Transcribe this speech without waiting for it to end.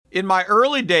In my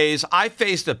early days, I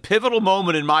faced a pivotal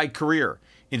moment in my career.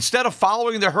 Instead of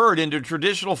following the herd into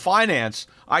traditional finance,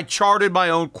 I charted my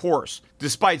own course.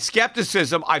 Despite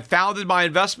skepticism, I founded my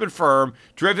investment firm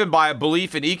driven by a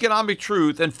belief in economic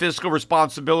truth and fiscal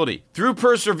responsibility. Through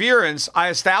perseverance, I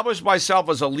established myself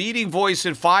as a leading voice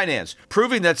in finance,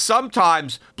 proving that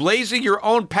sometimes blazing your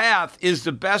own path is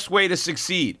the best way to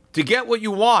succeed. To get what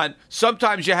you want,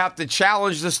 sometimes you have to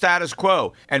challenge the status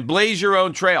quo and blaze your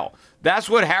own trail. That's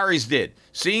what Harry's did.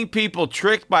 Seeing people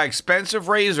tricked by expensive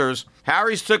razors,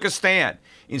 Harry's took a stand.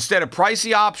 Instead of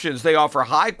pricey options, they offer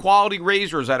high-quality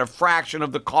razors at a fraction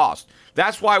of the cost.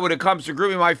 That's why when it comes to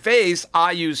grooming my face,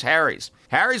 I use Harry's.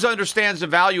 Harry's understands the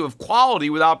value of quality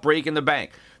without breaking the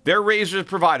bank. Their razors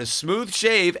provide a smooth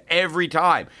shave every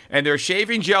time, and their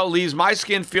shaving gel leaves my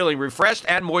skin feeling refreshed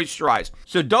and moisturized.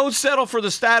 So don't settle for the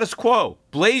status quo.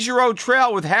 Blaze your own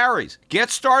trail with Harry's.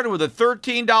 Get started with a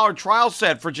 $13 trial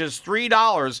set for just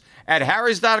 $3 at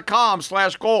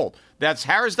harrys.com/gold. That's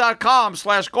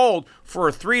harrys.com/gold for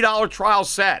a $3 trial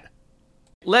set.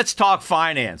 Let's talk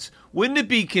finance. Wouldn't it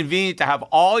be convenient to have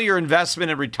all your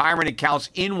investment and retirement accounts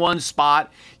in one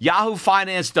spot? Yahoo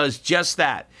Finance does just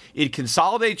that. It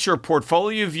consolidates your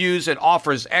portfolio views and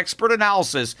offers expert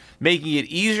analysis, making it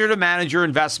easier to manage your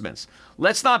investments.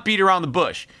 Let's not beat around the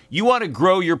bush. You want to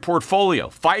grow your portfolio,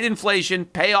 fight inflation,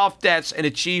 pay off debts, and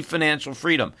achieve financial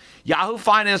freedom. Yahoo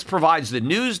Finance provides the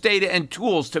news, data, and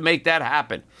tools to make that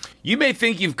happen. You may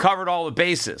think you've covered all the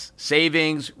bases: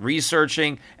 savings,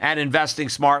 researching, and investing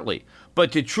smartly.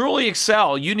 But to truly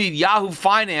excel, you need Yahoo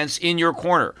Finance in your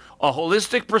corner. A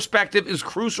holistic perspective is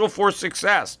crucial for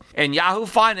success, and Yahoo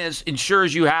Finance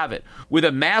ensures you have it. With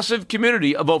a massive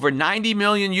community of over 90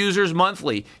 million users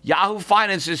monthly, Yahoo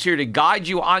Finance is here to guide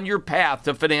you on your path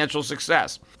to financial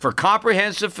success. For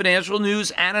comprehensive financial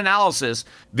news and analysis,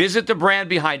 visit the brand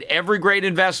behind every great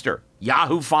investor,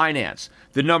 Yahoo Finance,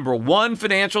 the #1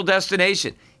 financial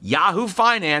destination,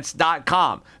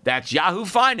 yahoofinance.com. That's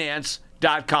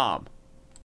yahoofinance.com.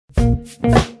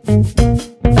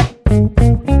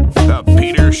 The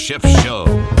Peter Schiff Show.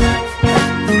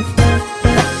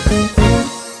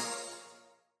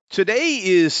 Today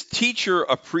is Teacher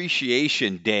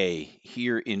Appreciation Day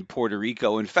here in Puerto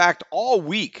Rico. In fact, all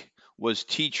week was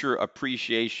Teacher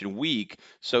Appreciation Week.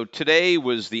 So today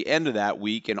was the end of that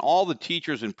week, and all the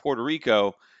teachers in Puerto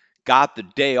Rico got the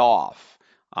day off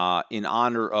in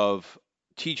honor of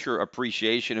Teacher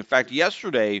Appreciation. In fact,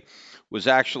 yesterday was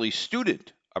actually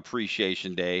Student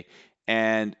Appreciation Day,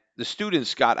 and the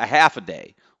students got a half a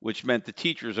day, which meant the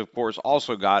teachers, of course,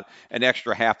 also got an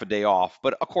extra half a day off.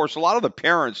 But of course, a lot of the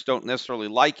parents don't necessarily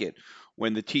like it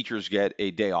when the teachers get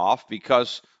a day off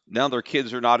because now their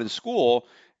kids are not in school,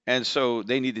 and so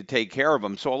they need to take care of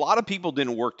them. So a lot of people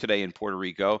didn't work today in Puerto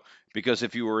Rico because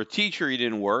if you were a teacher, you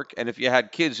didn't work. And if you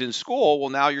had kids in school, well,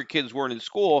 now your kids weren't in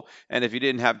school. And if you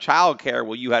didn't have childcare,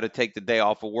 well, you had to take the day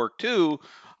off of work too.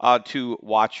 To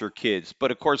watch your kids. But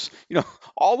of course,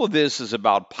 all of this is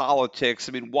about politics.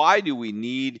 I mean, why do we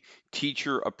need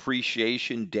Teacher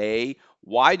Appreciation Day?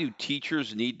 Why do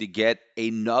teachers need to get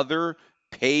another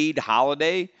paid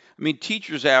holiday? I mean,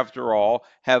 teachers, after all,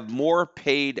 have more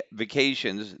paid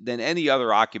vacations than any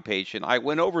other occupation. I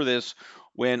went over this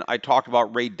when I talked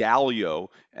about Ray Dalio,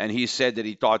 and he said that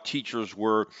he thought teachers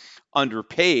were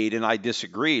underpaid, and I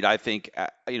disagreed. I think,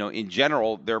 in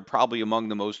general, they're probably among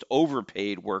the most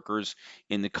overpaid workers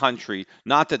in the country.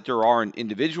 Not that there aren't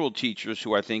individual teachers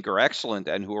who I think are excellent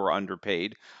and who are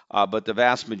underpaid, but the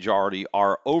vast majority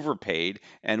are overpaid.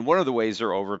 And one of the ways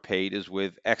they're overpaid is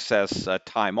with excess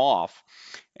time off,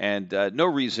 and no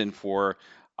reason for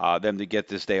them to get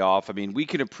this day off. I mean, we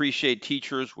can appreciate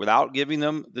teachers without giving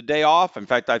them the day off. In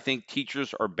fact, I think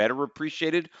teachers are better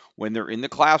appreciated when they're in the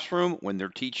classroom, when they're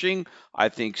teaching. I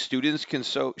think students can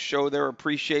show their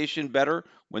appreciation better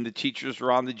when the teachers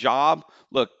are on the job.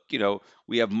 Look,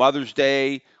 we have Mother's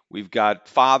Day, we've got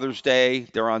Father's Day,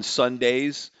 they're on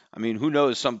Sundays. I mean, who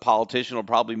knows? Some politician will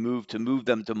probably move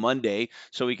them to Monday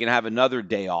so we can have another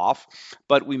day off.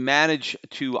 But we manage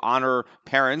to honor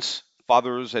parents,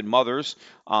 fathers and mothers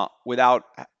without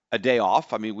a day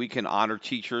off. I mean, we can honor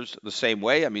teachers the same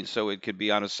way. I mean, so it could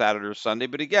be on a Saturday or Sunday.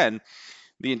 But again,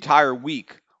 the entire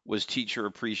week was Teacher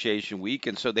Appreciation Week.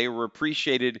 And so they were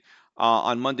appreciated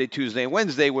on Monday, Tuesday, and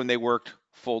Wednesday when they worked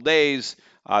full days.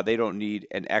 They don't need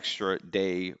an extra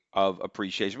day of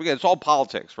appreciation. Again, it's all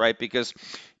politics, right? Because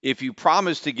if you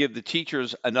promise to give the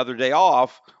teachers another day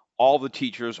off, all the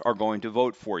teachers are going to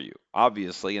vote for you,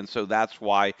 obviously. And so that's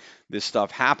why this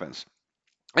stuff happens.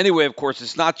 Anyway, of course,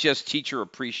 it's not just Teacher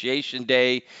Appreciation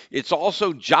Day. It's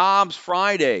also Jobs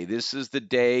Friday. This is the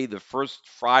day, the first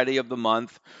Friday of the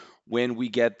month, when we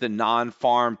get the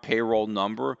non-farm payroll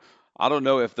number. I don't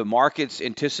know if the markets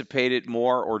anticipate it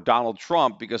more or Donald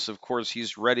Trump, because of course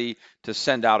he's ready to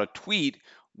send out a tweet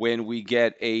when we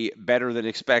get a better than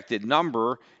expected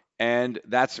number. And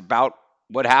that's about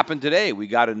what happened today. We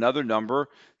got another number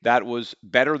that was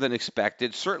better than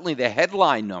expected. Certainly the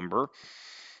headline number,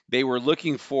 they were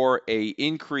looking for a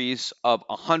increase of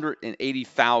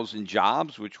 180,000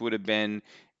 jobs, which would have been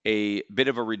a bit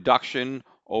of a reduction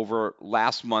over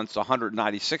last month's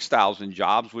 196,000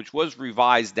 jobs, which was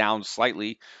revised down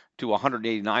slightly to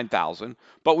 189,000.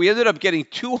 But we ended up getting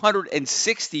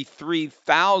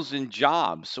 263,000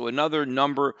 jobs. So another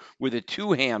number with a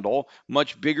two handle,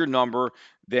 much bigger number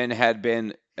than had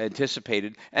been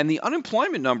anticipated. And the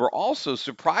unemployment number also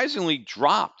surprisingly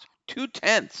dropped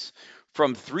 2/10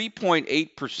 from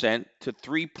 3.8% to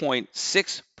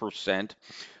 3.6%.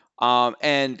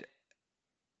 And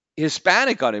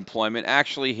Hispanic unemployment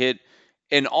actually hit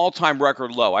an all-time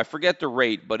record low. I forget the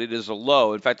rate, but it is a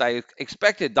low. In fact, I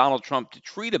expected Donald Trump to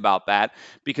tweet about that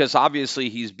because obviously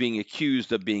he's being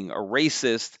accused of being a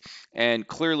racist. And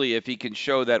clearly, if he can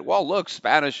show that, well, look,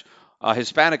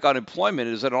 Hispanic unemployment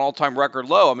is at an all-time record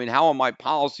low. I mean, how are my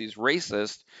policies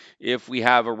racist if we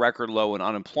have a record low in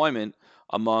unemployment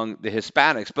among the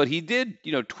Hispanics? But he did,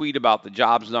 tweet about the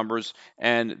jobs numbers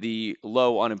and the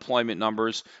low unemployment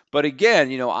numbers. But again,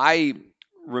 I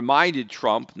reminded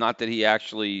Trump, not that he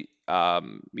actually,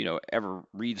 ever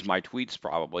reads my tweets.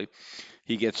 Probably,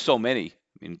 he gets so many.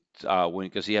 I mean,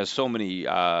 because he has so many,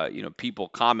 people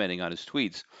commenting on his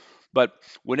tweets. But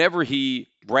whenever he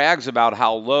brags about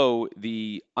how low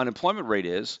the unemployment rate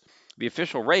is, the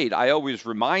official rate, I always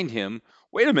remind him,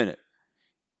 wait a minute.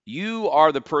 You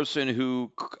are the person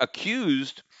who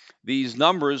accused these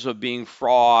numbers of being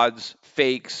frauds,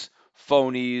 fakes,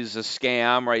 phonies, a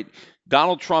scam, right?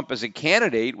 Donald Trump, as a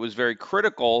candidate, was very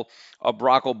critical of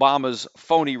Barack Obama's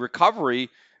phony recovery,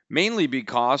 mainly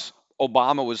because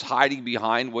Obama was hiding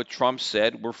behind what Trump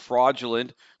said were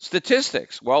fraudulent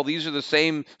statistics. Well, these are the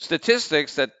same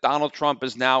statistics that Donald Trump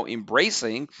is now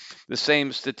embracing, the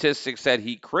same statistics that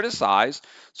he criticized.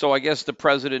 So I guess the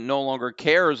president no longer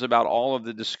cares about all of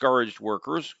the discouraged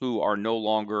workers who are no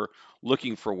longer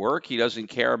looking for work. He doesn't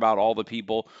care about all the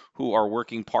people who are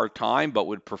working part-time but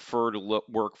would prefer to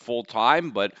work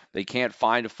full-time, but they can't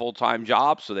find a full-time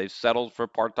job, so they've settled for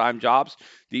part-time jobs.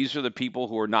 These are the people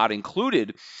who are not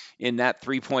included in that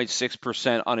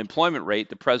 3.6% unemployment rate.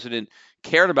 The president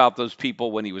cared about those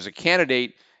people when he was a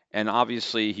candidate, and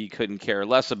obviously he couldn't care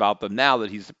less about them now that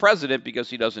he's the president because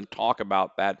he doesn't talk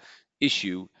about that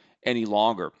issue any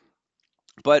longer.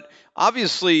 But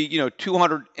obviously,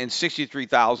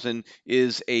 263,000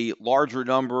 is a larger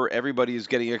number. Everybody is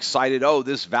getting excited. Oh,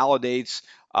 this validates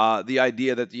the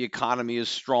idea that the economy is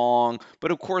strong.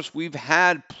 But of course, we've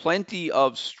had plenty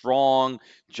of strong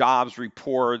jobs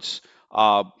reports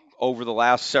over the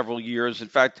last several years. In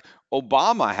fact,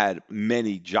 Obama had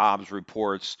many jobs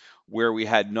reports where we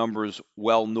had numbers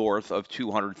well north of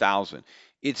 200,000.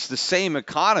 It's the same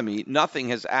economy. Nothing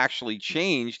has actually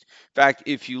changed. In fact,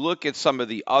 if you look at some of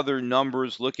the other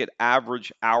numbers, look at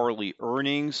average hourly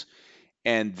earnings,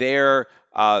 and there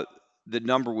the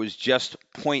number was just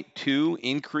 0.2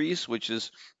 increase, which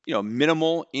is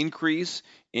minimal increase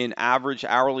in average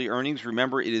hourly earnings.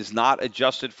 Remember, it is not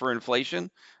adjusted for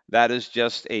inflation. That is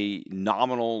just a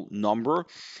nominal number.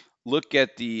 Look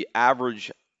at the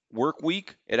average work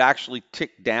week. It actually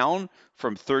ticked down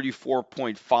from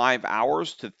 34.5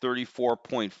 hours to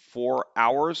 34.4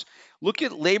 hours. Look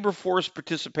at labor force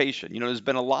participation. There's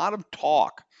been a lot of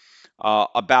talk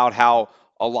about how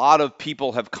a lot of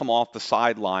people have come off the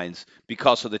sidelines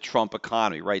because of the Trump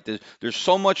economy, right? There's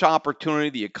so much opportunity.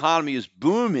 The economy is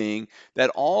booming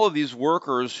that all of these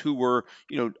workers who were,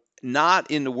 not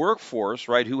in the workforce,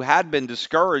 right, who had been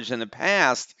discouraged in the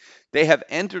past, they have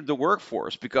entered the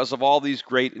workforce because of all these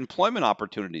great employment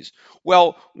opportunities.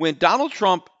 Well, when Donald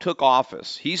Trump took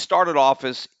office, he started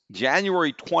office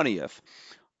January 20th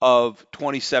of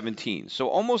 2017, so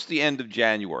almost the end of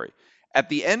January. At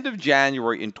the end of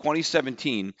January in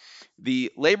 2017,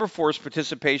 the labor force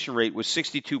participation rate was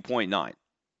 62.9.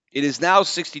 It is now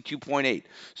 62.8.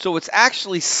 So it's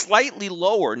actually slightly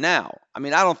lower now. I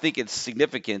mean, I don't think it's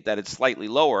significant that it's slightly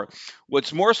lower.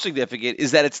 What's more significant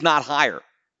is that it's not higher,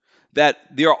 that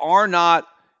there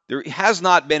has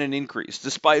not been an increase,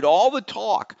 despite all the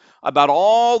talk about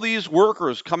all these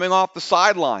workers coming off the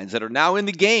sidelines that are now in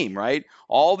the game, right?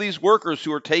 All these workers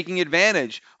who are taking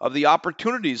advantage of the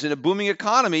opportunities in a booming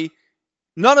economy.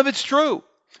 None of it's true.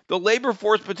 The labor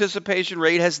force participation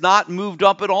rate has not moved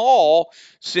up at all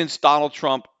since Donald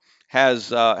Trump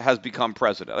has become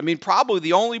president. I mean, probably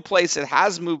the only place it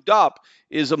has moved up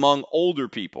is among older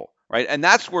people, right? And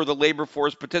that's where the labor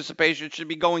force participation should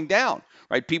be going down,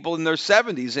 right? People in their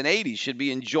 70s and 80s should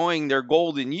be enjoying their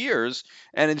golden years,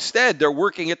 and instead they're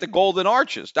working at the golden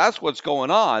arches. That's what's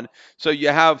going on. So you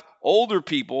have older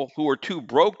people who are too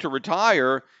broke to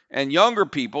retire and younger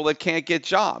people that can't get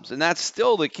jobs. And that's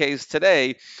still the case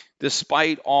today,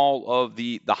 despite all of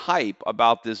the hype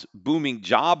about this booming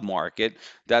job market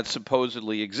that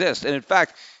supposedly exists. And in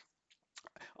fact,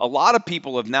 a lot of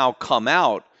people have now come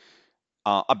out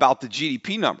about the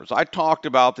GDP numbers. I talked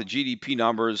about the GDP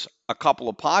numbers a couple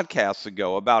of podcasts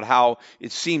ago about how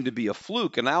it seemed to be a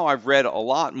fluke. And now I've read a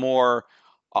lot more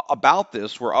about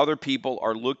this, where other people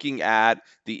are looking at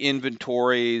the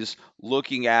inventories,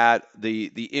 looking at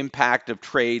the impact of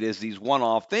trade as these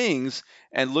one-off things,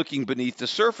 and looking beneath the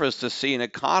surface to see an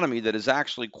economy that is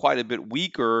actually quite a bit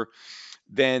weaker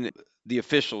than the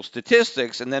official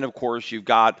statistics. And then, of course, you've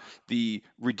got the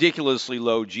ridiculously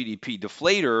low GDP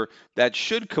deflator that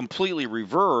should completely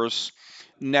reverse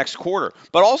next quarter.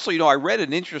 But also, I read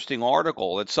an interesting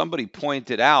article that somebody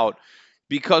pointed out,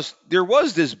 because there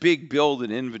was this big build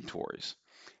in inventories.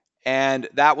 And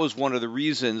that was one of the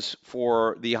reasons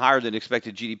for the higher than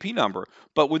expected GDP number.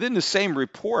 But within the same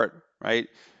report, right,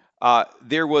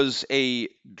 there was a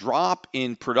drop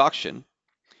in production,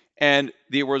 and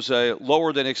there was a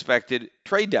lower than expected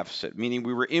trade deficit, meaning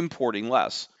we were importing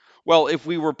less. Well, if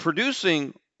we were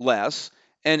producing less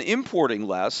and importing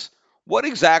less, what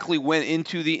exactly went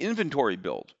into the inventory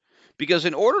build? Because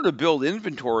in order to build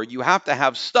inventory, you have to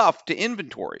have stuff to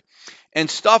inventory.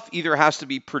 And stuff either has to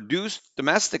be produced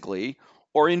domestically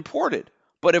or imported.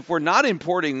 But if we're not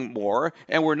importing more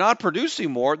and we're not producing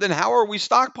more, then how are we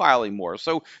stockpiling more?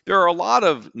 So there are a lot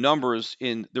of numbers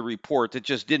in the report that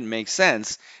just didn't make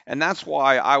sense. And that's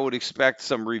why I would expect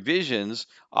some revisions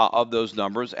of those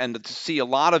numbers, and to see a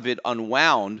lot of it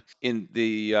unwound in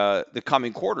the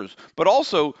coming quarters. But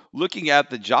also looking at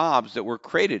the jobs that were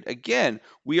created. Again,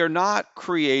 we are not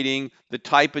creating the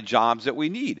type of jobs that we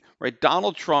need, right?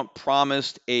 Donald Trump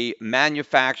promised a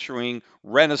manufacturing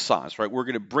renaissance, right? We're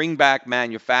going to bring back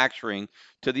manufacturing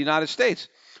to the United States.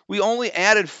 We only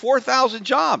added 4,000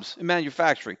 jobs in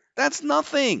manufacturing. That's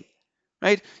nothing,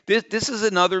 right? This is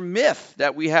another myth,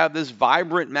 that we have this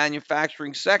vibrant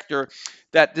manufacturing sector,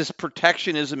 that this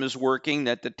protectionism is working,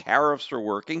 that the tariffs are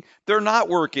working. They're not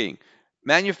working.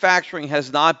 Manufacturing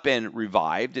has not been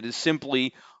revived. It is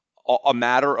simply a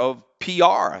matter of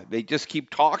PR. They just keep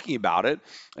talking about it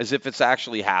as if it's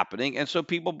actually happening, and so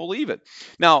people believe it.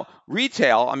 Now,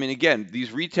 retail, I mean, again,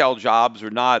 these retail jobs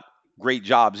are not great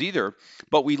jobs either,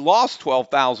 but we lost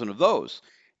 12,000 of those.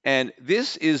 And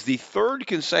this is the third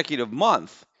consecutive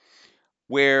month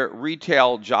where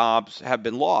retail jobs have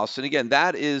been lost. And again,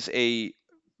 that is a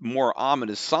more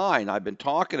ominous sign. I've been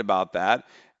talking about that,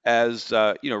 as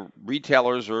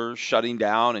retailers are shutting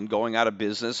down and going out of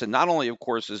business. And not only, of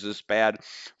course, is this bad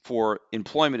for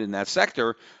employment in that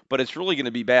sector, but it's really going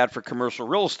to be bad for commercial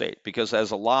real estate, because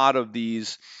as a lot of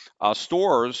these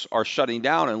stores are shutting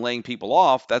down and laying people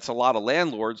off, that's a lot of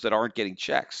landlords that aren't getting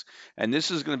checks. And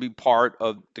this is going to be part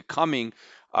of the coming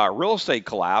real estate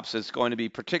collapse. It's going to be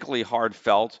particularly hard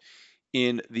felt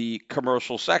in the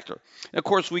commercial sector. And of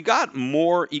course, we got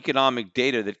more economic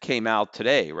data that came out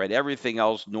today, right? Everything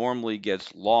else normally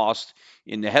gets lost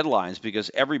in the headlines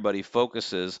because everybody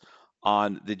focuses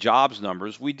on the jobs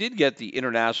numbers. We did get the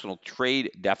international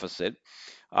trade deficit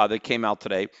that came out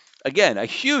today. Again, a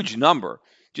huge number,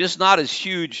 just not as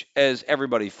huge as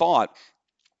everybody thought.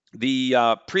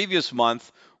 The previous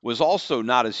month was also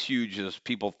not as huge as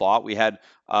people thought. We had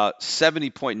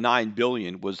 70.9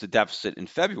 billion was the deficit in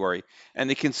February, and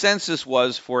the consensus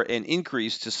was for an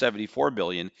increase to 74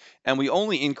 billion, and we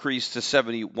only increased to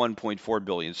 71.4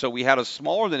 billion. So we had a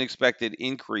smaller than expected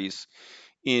increase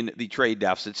in the trade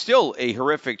deficit. Still a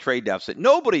horrific trade deficit.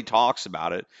 Nobody talks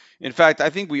about it. In fact,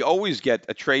 I think we always get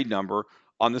a trade number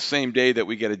on the same day that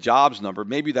we get a jobs number.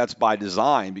 Maybe that's by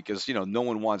design, because no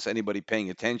one wants anybody paying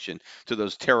attention to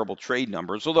those terrible trade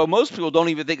numbers, although most people don't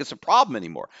even think it's a problem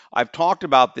anymore. I've talked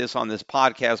about this on this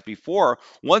podcast before.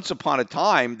 Once upon a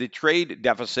time, the trade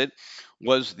deficit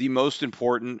was the most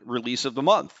important release of the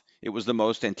month. It was the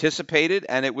most anticipated,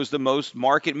 and it was the most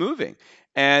market moving.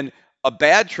 And a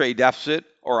bad trade deficit,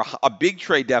 or a big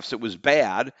trade deficit, was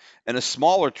bad, and a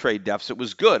smaller trade deficit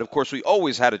was good. Of course, we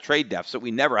always had a trade deficit. We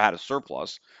never had a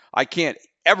surplus. I can't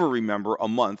ever remember a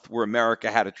month where America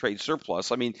had a trade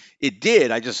surplus. I mean, it did.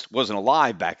 I just wasn't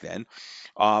alive back then.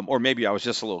 Or maybe I was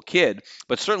just a little kid.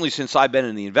 But certainly since I've been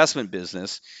in the investment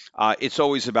business, it's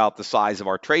always about the size of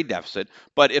our trade deficit.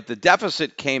 But if the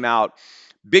deficit came out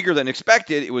bigger than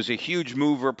expected. It was a huge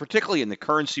mover, particularly in the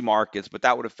currency markets, but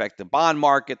that would affect the bond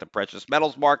market, the precious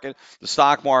metals market, the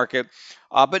stock market.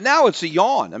 But now it's a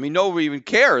yawn. I mean, nobody even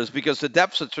cares because the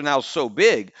deficits are now so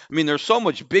big. I mean, they're so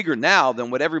much bigger now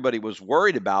than what everybody was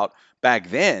worried about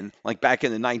back then, like back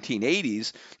in the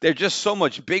 1980s. They're just so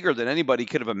much bigger than anybody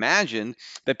could have imagined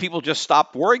that people just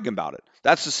stopped worrying about it.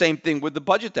 That's the same thing with the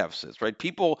budget deficits, right?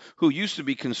 People who used to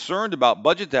be concerned about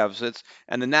budget deficits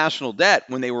and the national debt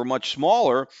when they were much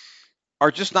smaller are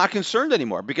just not concerned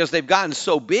anymore because they've gotten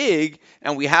so big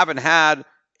and we haven't had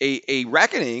a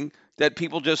reckoning that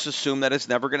people just assume that it's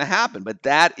never going to happen. But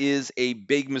that is a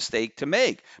big mistake to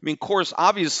make. I mean, of course,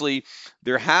 obviously,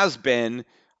 there has been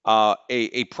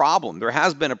a problem. There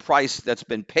has been a price that's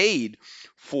been paid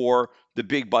for the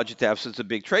big budget deficits, the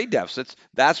big trade deficits.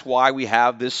 That's why we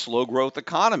have this slow growth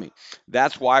economy.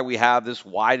 That's why we have this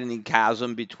widening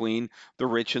chasm between the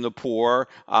rich and the poor.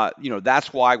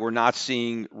 That's why we're not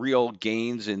seeing real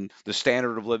gains in the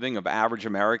standard of living of average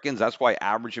Americans. That's why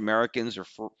average Americans are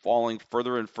falling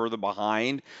further and further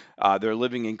behind. They're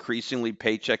living increasingly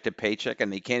paycheck to paycheck,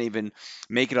 and they can't even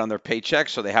make it on their paycheck,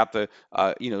 so they have to,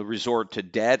 resort to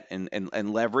debt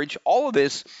and leverage. All of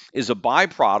this is a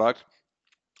byproduct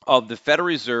of the Federal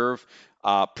Reserve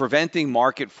preventing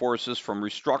market forces from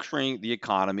restructuring the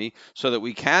economy so that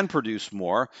we can produce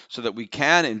more, so that we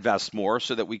can invest more,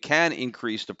 so that we can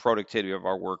increase the productivity of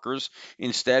our workers.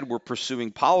 Instead, we're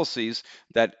pursuing policies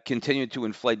that continue to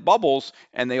inflate bubbles,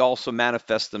 and they also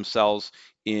manifest themselves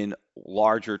in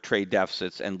larger trade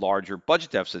deficits and larger budget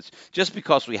deficits. Just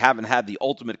because we haven't had the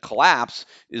ultimate collapse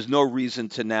is no reason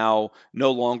to now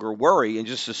no longer worry and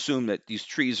just assume that these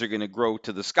trees are going to grow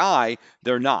to the sky.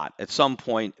 They're not. At some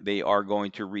point, they are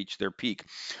going to reach their peak.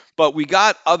 But we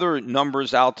got other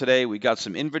numbers out today. We got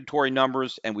some inventory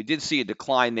numbers, and we did see a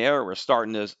decline there. We're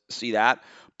starting to see that.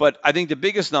 But I think the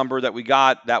biggest number that we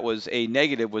got that was a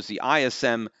negative was the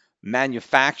ISM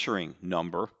manufacturing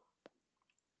number.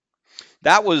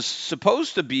 That was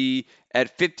supposed to be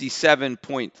at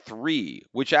 57.3,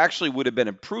 which actually would have been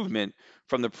improvement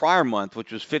from the prior month,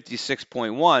 which was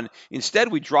 56.1.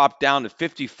 Instead, we dropped down to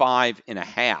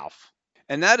 55.5.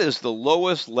 And that is the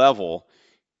lowest level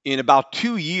in about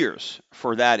 2 years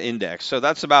for that index. So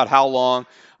that's about how long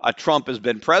Trump has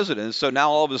been president. So now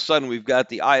all of a sudden we've got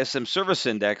the ISM Service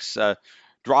Index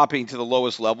dropping to the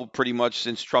lowest level pretty much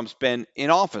since Trump's been in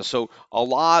office. So a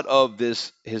lot of the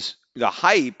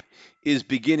hype is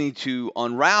beginning to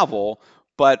unravel,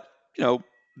 but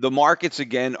the markets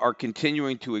again are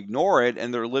continuing to ignore it,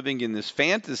 and they're living in this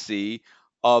fantasy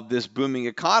of this booming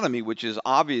economy, which is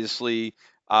obviously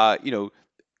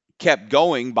kept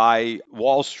going by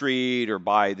Wall Street or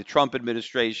by the Trump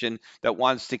administration that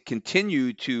wants to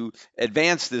continue to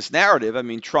advance this narrative. I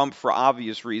mean, Trump for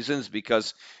obvious reasons,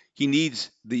 because he needs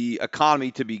the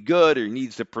economy to be good, or he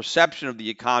needs the perception of the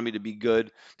economy to be good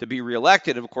to be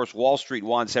reelected. And of course, Wall Street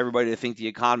wants everybody to think the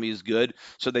economy is good,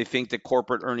 so they think that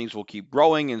corporate earnings will keep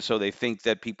growing, and so they think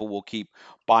that people will keep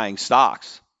buying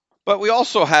stocks. But we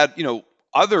also had,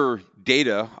 other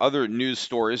data, other news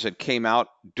stories that came out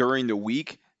during the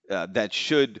week that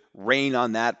should rain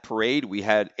on that parade. We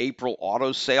had April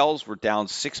auto sales were down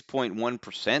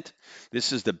 6.1%.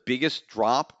 This is the biggest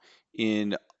drop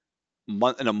in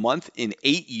a month in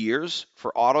 8 years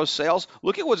for auto sales.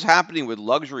 Look at what's happening with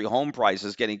luxury home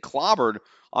prices getting clobbered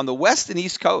on the West and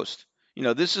East Coast.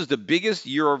 This is the biggest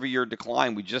year-over-year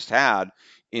decline we just had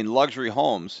in luxury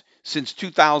homes since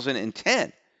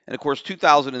 2010. And of course,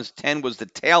 2010 was the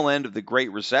tail end of the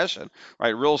Great Recession, right?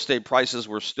 Real estate prices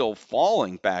were still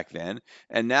falling back then,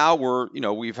 and now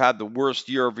we've had the worst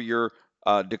year-over-year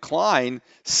decline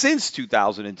since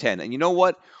 2010. And you know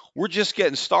what? We're just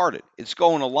getting started. It's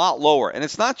going a lot lower. And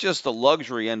it's not just the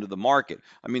luxury end of the market.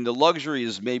 I mean, the luxury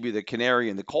is maybe the canary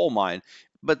in the coal mine,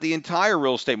 but the entire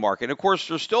real estate market. And of course,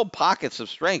 there's still pockets of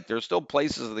strength. There's still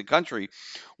places in the country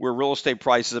where real estate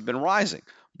prices have been rising.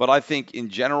 But I think in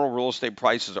general, real estate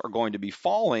prices are going to be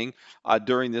falling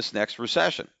during this next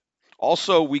recession.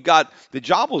 Also, we got the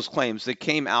jobless claims that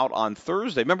came out on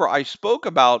Thursday. Remember, I spoke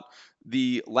about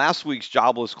the last week's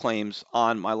jobless claims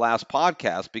on my last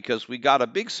podcast because we got a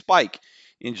big spike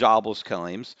in jobless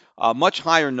claims, a much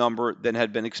higher number than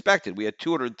had been expected. We had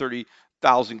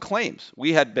 230,000 claims.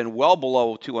 We had been well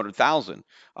below 200,000,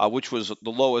 which was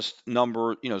the lowest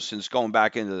number, since going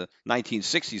back into the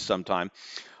 1960s sometime.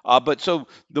 But so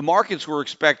the markets were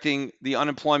expecting the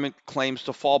unemployment claims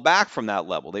to fall back from that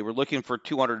level. They were looking for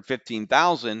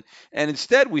 215,000, and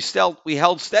instead we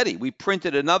held steady. We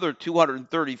printed another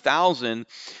 230,000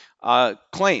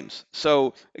 claims.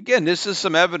 So again, this is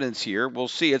some evidence here. We'll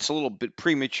see. It's a little bit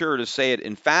premature to say it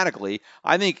emphatically.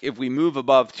 I think if we move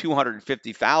above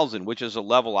 250,000, which is a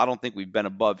level I don't think we've been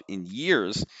above in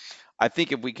years, I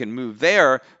think if we can move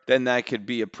there, then that could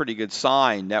be a pretty good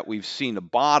sign that we've seen a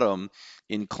bottom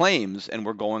in claims and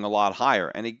we're going a lot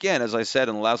higher. And again, as I said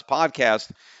in the last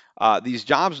podcast, these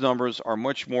jobs numbers are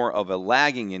much more of a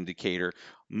lagging indicator.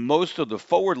 Most of the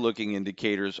forward looking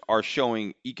indicators are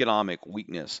showing economic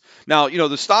weakness. Now,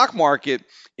 the stock market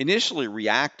initially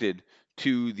reacted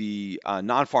to the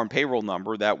non farm payroll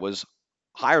number that was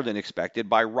higher than expected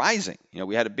by rising.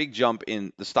 We had a big jump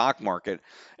in the stock market.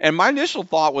 And my initial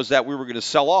thought was that we were going to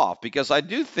sell off because I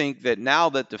do think that now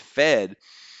that the Fed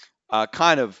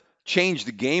kind of changed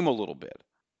the game a little bit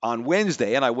on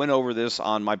Wednesday, and I went over this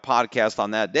on my podcast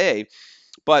on that day,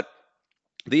 but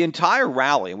the entire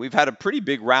rally, and we've had a pretty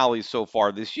big rally so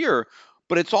far this year,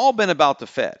 but it's all been about the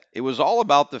Fed. It was all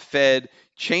about the Fed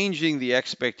changing the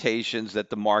expectations that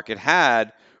the market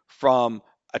had from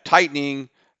a tightening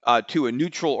to a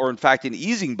neutral or, in fact, an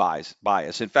easing bias.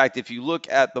 In fact, if you look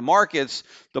at the markets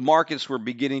were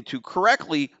beginning to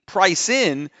correctly price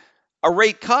in a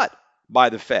rate cut by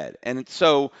the Fed. And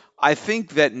so I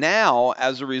think that now,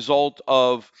 as a result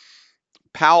of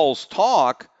Powell's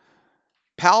talk,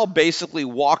 Powell basically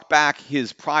walked back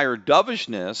his prior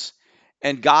dovishness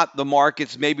and got the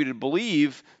markets maybe to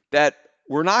believe that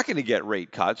we're not going to get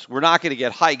rate cuts. We're not going to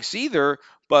get hikes either,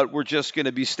 but we're just going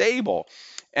to be stable.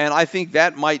 And I think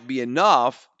that might be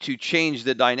enough to change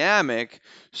the dynamic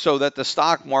so that the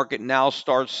stock market now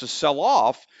starts to sell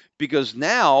off because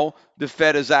now the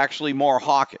Fed is actually more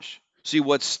hawkish. See,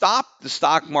 what stopped the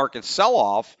stock market sell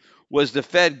off was the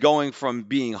Fed going from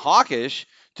being hawkish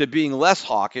to being less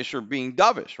hawkish or being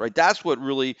dovish, right? That's what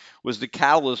really was the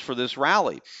catalyst for this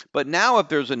rally. But now if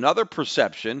there's another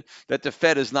perception that the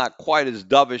Fed is not quite as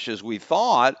dovish as we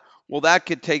thought, well, that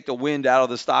could take the wind out of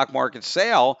the stock market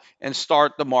sail and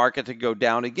start the market to go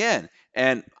down again.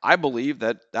 And I believe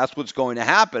that that's what's going to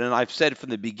happen. And I've said from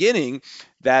the beginning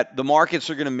that the markets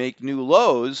are going to make new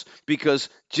lows because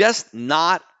just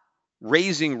not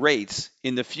raising rates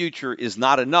in the future is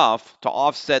not enough to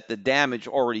offset the damage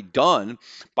already done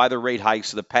by the rate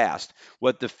hikes of the past.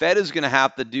 What the Fed is going to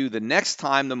have to do the next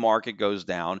time the market goes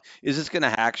down is it's going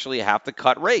to actually have to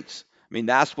cut rates. I mean,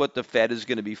 that's what the Fed is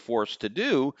going to be forced to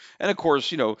do. And of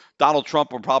course, Donald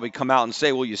Trump will probably come out and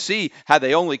say, well, you see, had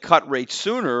they only cut rates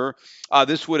sooner,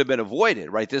 this would have been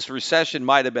avoided, right? This recession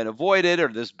might have been avoided, or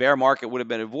this bear market would have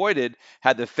been avoided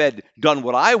had the Fed done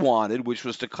what I wanted, which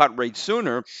was to cut rates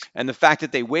sooner. And the fact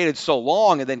that they waited so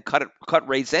long and then cut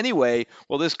rates anyway,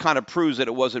 well, this kind of proves that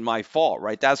it wasn't my fault,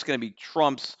 right? That's going to be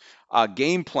Trump's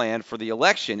game plan for the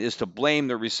election, is to blame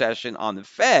the recession on the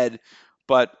Fed.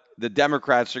 But the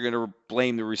Democrats are going to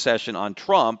blame the recession on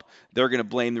Trump. They're going to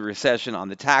blame the recession on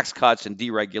the tax cuts and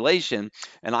deregulation.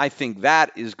 And I think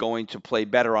that is going to play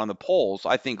better on the polls.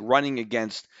 I think running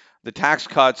against the tax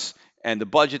cuts and the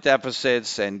budget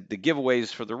deficits and the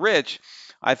giveaways for the rich,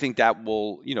 I think that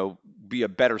will, be a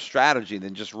better strategy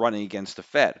than just running against the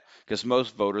Fed, because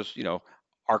most voters,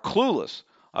 are clueless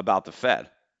about the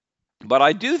Fed. But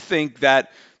I do think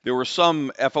that there were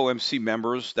some FOMC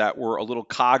members that were a little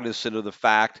cognizant of the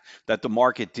fact that the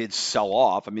market did sell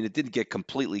off. I mean, it didn't get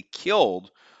completely killed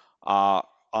on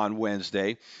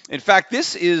Wednesday. In fact,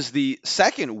 this is the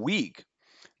second week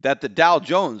that the Dow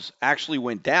Jones actually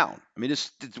went down. I mean,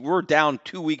 we're down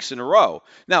 2 weeks in a row.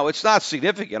 Now, it's not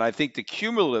significant. I think the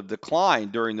cumulative decline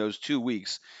during those 2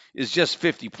 weeks is just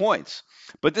 50 points.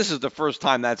 But this is the first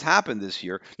time that's happened this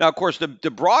year. Now, of course, the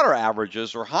broader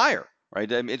averages are higher,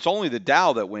 right? I mean, it's only the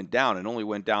Dow that went down and only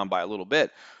went down by a little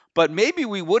bit. But maybe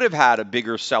we would have had a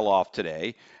bigger sell-off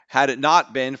today had it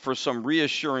not been for some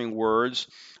reassuring words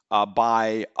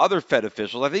by other Fed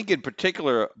officials. I think in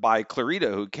particular by Clarita,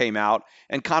 who came out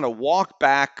and kind of walked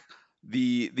back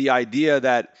the idea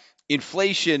that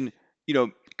inflation,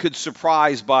 could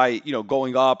surprise by,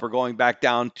 going up or going back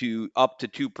down to up to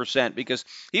 2%, because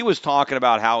he was talking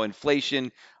about how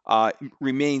inflation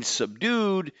remains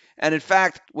subdued. And in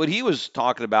fact, what he was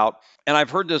talking about, and I've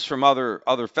heard this from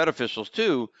other Fed officials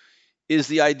too, is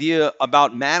the idea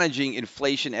about managing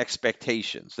inflation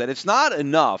expectations, that it's not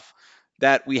enough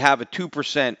that we have a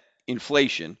 2%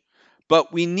 inflation,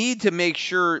 but we need to make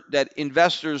sure that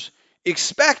investors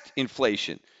expect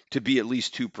inflation to be at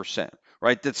least 2%,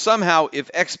 right? That somehow if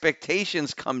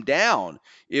expectations come down,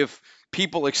 if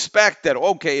people expect that,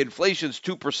 okay, inflation's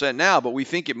 2% now, but we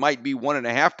think it might be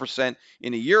 1.5%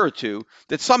 in a year or two,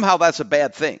 that somehow that's a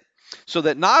bad thing. So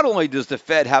that not only does the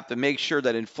Fed have to make sure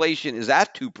that inflation is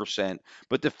at 2%,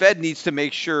 but the Fed needs to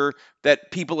make sure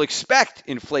that people expect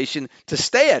inflation to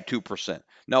stay at 2%.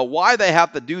 Now, why they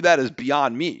have to do that is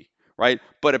beyond me, right?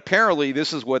 But apparently,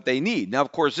 this is what they need. Now,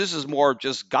 of course, this is more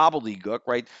just gobbledygook,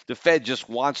 right? The Fed just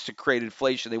wants to create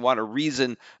inflation. They want a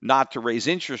reason not to raise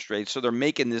interest rates. So they're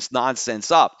making this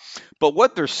nonsense up. But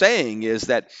what they're saying is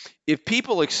that if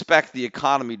people expect the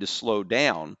economy to slow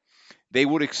down, they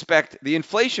would expect the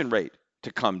inflation rate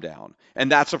to come down.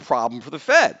 And that's a problem for the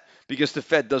Fed because the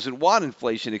Fed doesn't want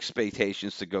inflation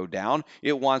expectations to go down.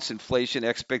 It wants inflation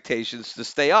expectations to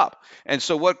stay up. And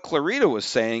so what Clarita was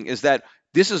saying is that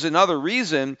this is another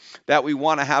reason that we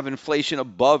want to have inflation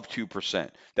above 2%,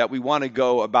 that we want to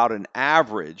go about an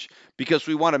average, because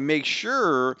we want to make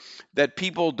sure that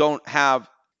people don't have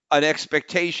an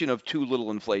expectation of too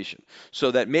little inflation.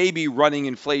 So that maybe running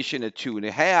inflation at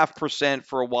 2.5%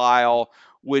 for a while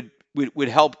would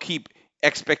help keep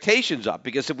expectations up.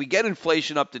 Because if we get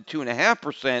inflation up to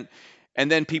 2.5%, and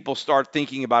then people start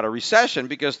thinking about a recession,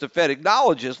 because the Fed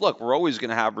acknowledges, look, we're always going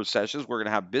to have recessions, we're going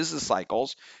to have business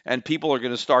cycles, and people are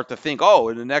going to start to think, oh,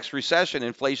 in the next recession,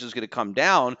 inflation is going to come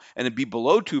down and it'd be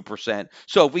below 2%.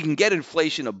 So if we can get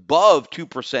inflation above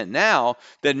 2% now,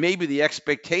 then maybe the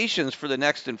expectations for the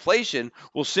next inflation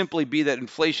will simply be that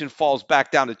inflation falls back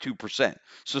down to 2%.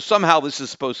 So somehow this is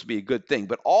supposed to be a good thing.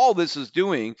 But all this is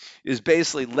doing is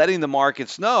basically letting the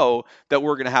markets know that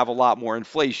we're going to have a lot more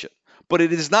inflation. But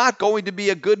it is not going to be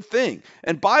a good thing.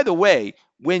 And by the way,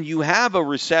 when you have a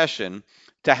recession,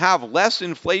 to have less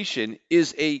inflation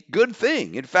is a good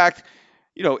thing. In fact,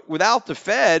 without the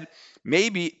Fed,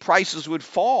 maybe prices would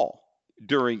fall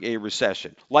during a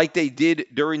recession like they did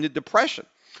during the Depression.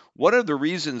 One of the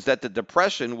reasons that the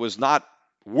Depression was not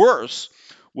worse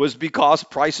was because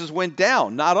prices went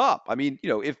down, not up. I mean,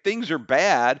 if things are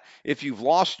bad, if you've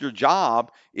lost your job,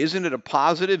 isn't it a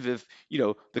positive if,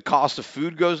 the cost of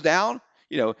food goes down?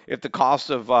 If the cost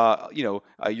of,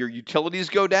 your utilities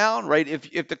go down, right?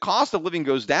 If the cost of living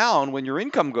goes down when your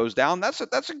income goes down, that's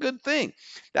a good thing.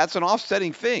 That's an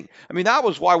offsetting thing. I mean, that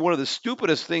was why one of the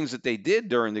stupidest things that they did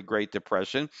during the Great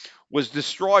Depression was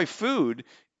destroy food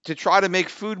to try to make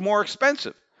food more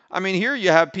expensive. I mean, here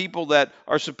you have people that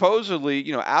are supposedly,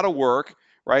 out of work,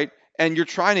 right? And you're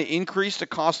trying to increase the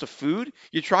cost of food.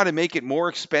 You're trying to make it more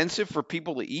expensive for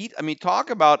people to eat. I mean, talk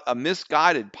about a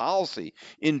misguided policy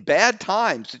in bad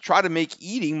times to try to make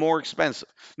eating more expensive.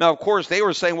 Now, of course, they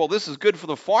were saying, well, this is good for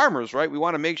the farmers, right? We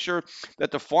want to make sure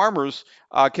that the farmers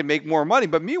can make more money.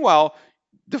 But meanwhile,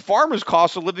 the farmers'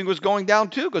 cost of living was going down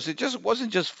too, because it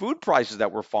wasn't just food prices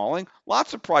that were falling.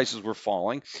 Lots of prices were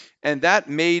falling, and that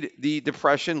made the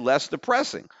depression less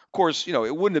depressing. Of course,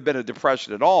 it wouldn't have been a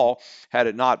depression at all had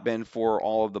it not been for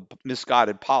all of the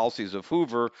misguided policies of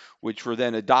Hoover, which were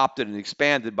then adopted and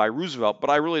expanded by Roosevelt. But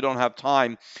I really don't have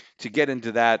time to get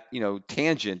into that,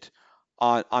 tangent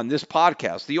on this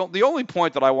podcast. The only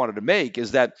point that I wanted to make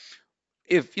is that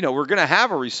if we're going to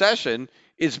have a recession,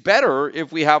 it's better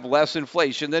if we have less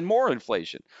inflation than more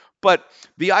inflation. But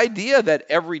the idea that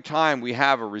every time we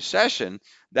have a recession,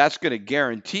 that's going to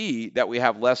guarantee that we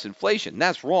have less inflation,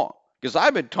 that's wrong. Because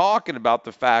I've been talking about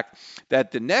the fact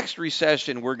that the next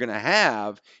recession we're going to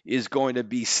have is going to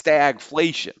be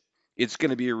stagflation. It's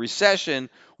going to be a recession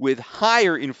with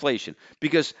higher inflation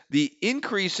because the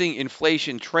increasing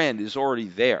inflation trend is already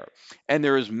there. And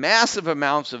there is massive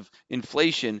amounts of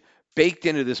inflation baked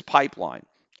into this pipeline.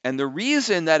 And the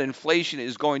reason that inflation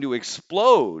is going to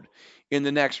explode in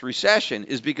the next recession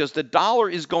is because the dollar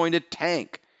is going to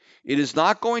tank. It is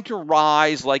not going to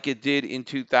rise like it did in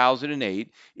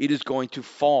 2008. It is going to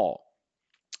fall.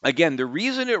 Again, the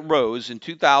reason it rose in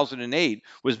 2008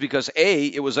 was because A,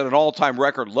 it was at an all-time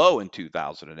record low in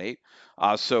 2008,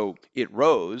 so it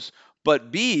rose.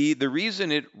 But B, the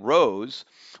reason it rose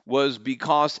was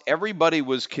because everybody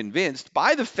was convinced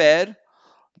by the Fed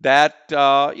that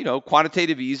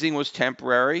quantitative easing was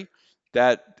temporary,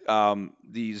 that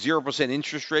the 0%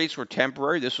 interest rates were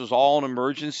temporary. This was all an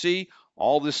emergency.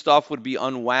 All this stuff would be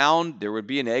unwound. There would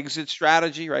be an exit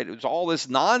strategy, right? It was all this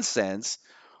nonsense.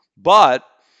 But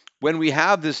when we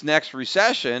have this next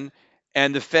recession,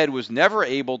 and the Fed was never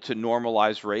able to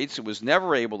normalize rates, it was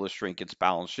never able to shrink its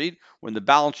balance sheet. When the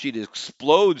balance sheet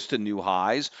explodes to new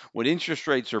highs, when interest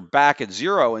rates are back at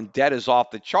zero and debt is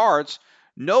off the charts,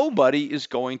 nobody is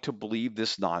going to believe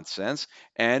this nonsense,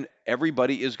 and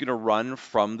everybody is going to run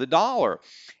from the dollar.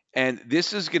 And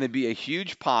this is going to be a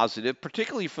huge positive,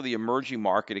 particularly for the emerging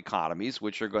market economies,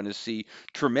 which are going to see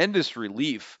tremendous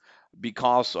relief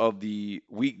because of the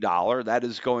weak dollar. That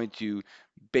is going to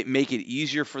make it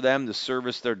easier for them to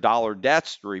service their dollar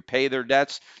debts, to repay their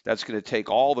debts. That's going to take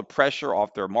all the pressure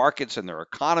off their markets and their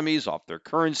economies, off their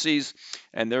currencies,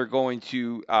 and they're going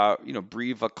to,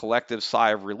 breathe a collective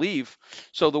sigh of relief.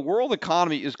 So the world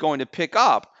economy is going to pick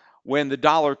up when the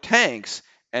dollar tanks.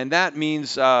 And that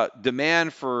means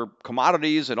demand for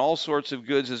commodities and all sorts of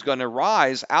goods is going to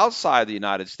rise outside the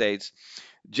United States,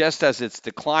 just as it's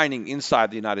declining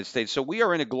inside the United States. So we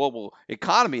are in a global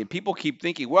economy, and people keep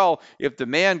thinking, well, if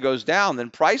demand goes down, then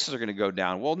prices are going to go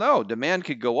down. Well, no, demand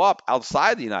could go up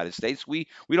outside the United States. We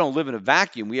don't live in a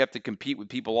vacuum. We have to compete with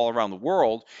people all around the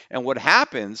world. And what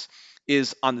happens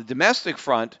is on the domestic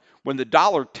front, when the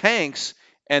dollar tanks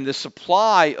and the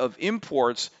supply of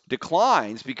imports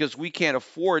declines because we can't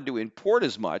afford to import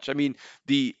as much. I mean,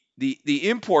 the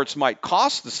imports might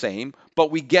cost the same,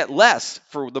 but we get less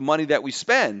for the money that we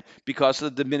spend because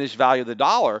of the diminished value of the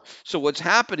dollar. So what's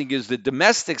happening is the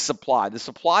domestic supply, the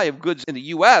supply of goods in the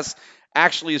U.S.,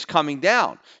 actually is coming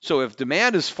down. So if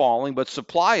demand is falling, but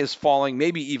supply is falling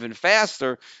maybe even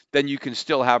faster, then you can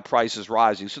still have prices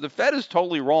rising. So the Fed is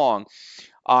totally wrong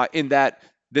in that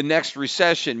the next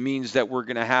recession means that we're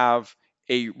going to have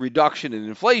a reduction in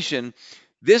inflation.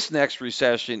 This next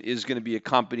recession is going to be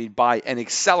accompanied by an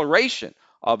acceleration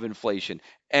of inflation.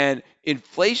 And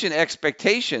inflation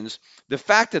expectations, the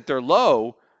fact that they're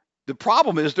low, the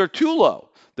problem is they're too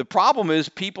low. The problem is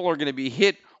people are going to be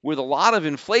hit with a lot of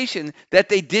inflation that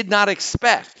they did not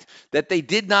expect, that they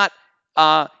did not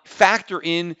factor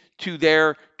into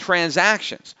their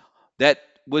transactions, that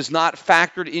was not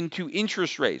factored into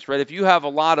interest rates, right? If you have a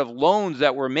lot of loans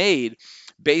that were made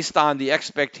based on the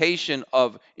expectation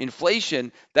of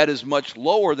inflation that is much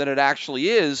lower than it actually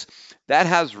is, that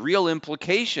has real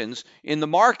implications in the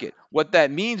market. What that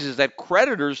means is that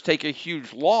creditors take a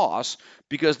huge loss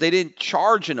because they didn't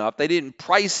charge enough, they didn't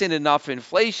price in enough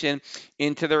inflation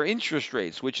into their interest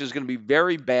rates, which is going to be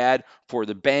very bad for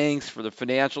the banks, for the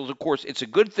financials. Of course, it's a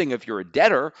good thing if you're a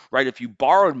debtor, right? If you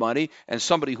borrowed money and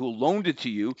somebody who loaned it to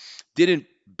you didn't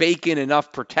bake in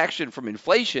enough protection from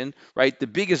inflation, right? The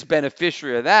biggest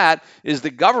beneficiary of that is the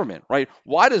government, right?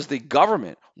 Why does the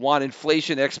government want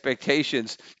inflation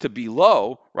expectations to be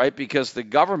low, right? Because the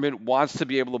government wants to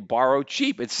be able to borrow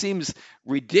cheap. It seems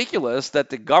ridiculous that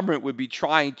the government would be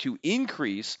trying to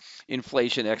increase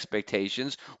inflation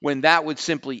expectations when that would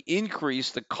simply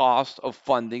increase the cost of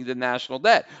funding the national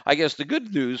debt. I guess the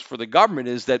good news for the government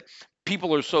is that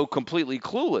people are so completely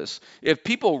clueless. If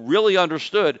people really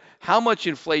understood how much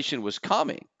inflation was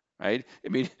coming, right? I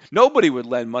mean, nobody would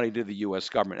lend money to the U.S.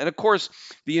 government. And of course,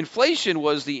 the inflation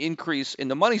was the increase in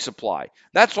the money supply.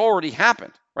 That's already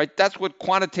happened, right? That's what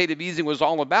quantitative easing was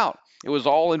all about. It was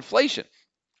all inflation.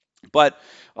 But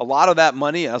a lot of that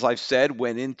money, as I've said,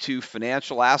 went into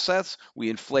financial assets. We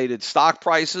inflated stock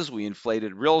prices. We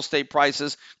inflated real estate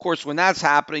prices. Of course, when that's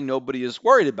happening, nobody is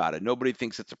worried about it. Nobody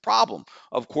thinks it's a problem.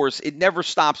 Of course, it never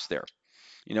stops there.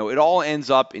 You know, it all ends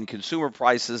up in consumer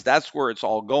prices. That's where it's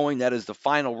all going. That is the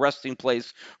final resting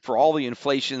place for all the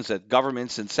inflations that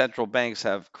governments and central banks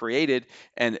have created.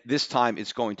 And this time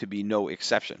it's going to be no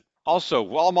exception. Also,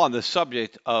 while I'm on the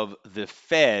subject of the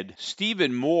Fed,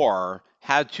 Stephen Moore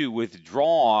had to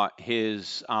withdraw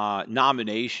his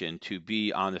nomination to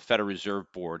be on the Federal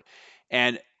Reserve Board.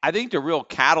 And I think the real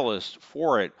catalyst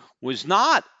for it was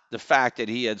not the fact that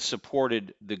he had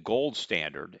supported the gold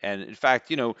standard. And in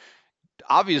fact,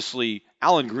 obviously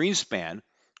Alan Greenspan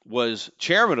was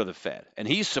chairman of the Fed, and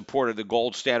he supported the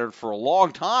gold standard for a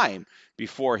long time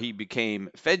before he became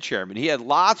Fed chairman. He had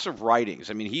lots of writings.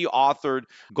 I mean, he authored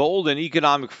Gold and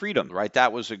Economic Freedom, right?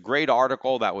 That was a great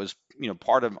article. That was,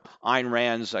 part of Ayn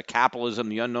Rand's Capitalism,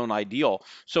 the Unknown Ideal.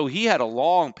 So he had a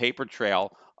long paper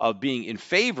trail of being in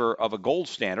favor of a gold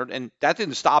standard, and that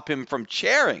didn't stop him from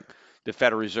chairing the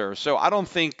Federal Reserve. So I don't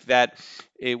think that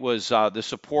it was the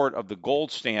support of the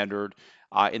gold standard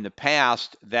in the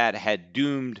past that had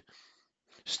doomed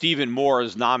Stephen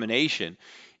Moore's nomination.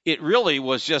 It really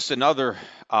was just another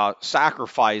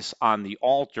sacrifice on the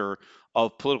altar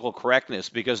of political correctness,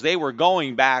 because they were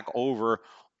going back over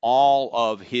all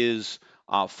of his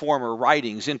former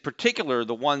writings. In particular,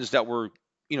 the ones that were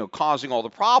causing all the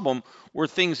problem were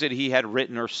things that he had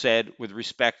written or said with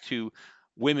respect to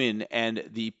women and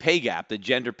the pay gap, the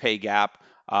gender pay gap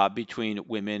between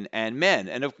women and men.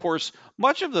 And of course,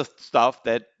 much of the stuff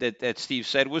that Steve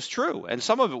said was true. And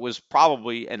some of it was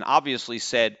probably and obviously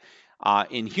said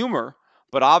in humor.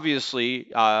 But obviously,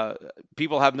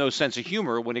 people have no sense of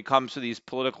humor when it comes to these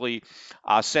politically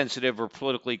sensitive or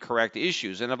politically correct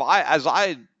issues. And as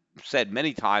I said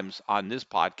many times on this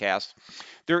podcast,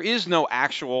 there is no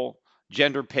actual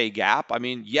gender pay gap. I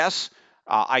mean, yes,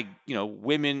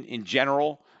 women in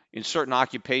general in certain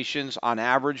occupations on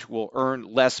average will earn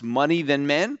less money than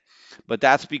men, but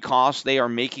that's because they are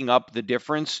making up the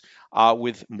difference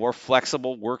with more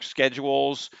flexible work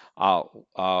schedules, uh,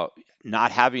 uh,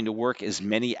 not having to work as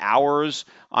many hours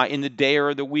in the day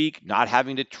or the week, not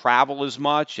having to travel as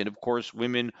much. And of course,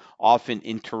 women often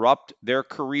interrupt their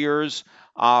careers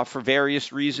for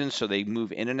various reasons. So they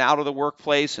move in and out of the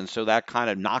workplace. And so that kind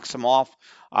of knocks them off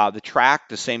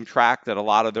the same track that a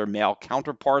lot of their male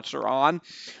counterparts are on.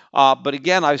 But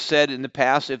again, I've said in the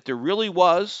past, if there really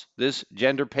was this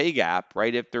gender pay gap,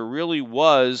 right, if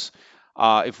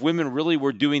women really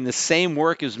were doing the same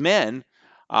work as men,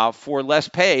 for less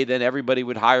pay, then everybody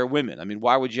would hire women. I mean,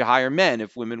 why would you hire men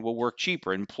if women will work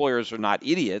cheaper? Employers are not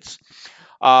idiots.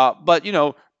 But,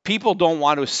 people don't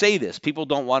want to say this. People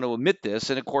don't want to admit this.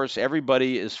 And of course,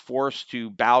 everybody is forced to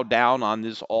bow down on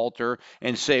this altar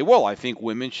and say, well, I think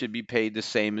women should be paid the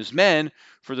same as men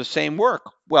for the same work.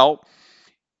 Well,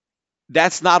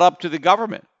 that's not up to the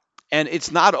government. And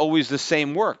it's not always the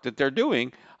same work that they're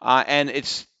doing. And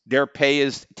their pay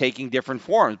is taking different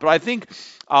forms. But I think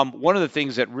one of the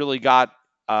things that really got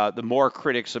the more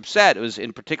critics upset was,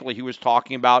 in particular, he was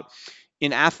talking about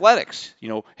in athletics.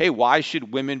 Hey, why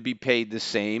should women be paid the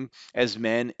same as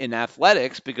men in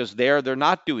athletics? Because they're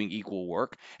not doing equal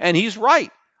work. And he's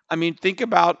right. I mean, think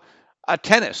about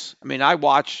tennis. I mean, I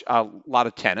watch a lot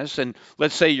of tennis, and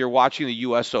let's say you're watching the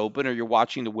U.S. Open or you're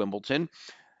watching the Wimbledon.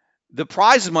 The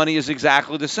prize money is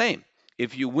exactly the same.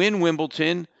 If you win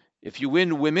Wimbledon, if you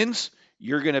win women's,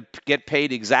 you're going to get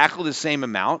paid exactly the same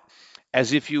amount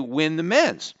as if you win the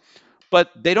men's.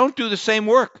 But they don't do the same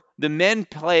work. The men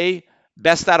play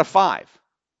best out of 5,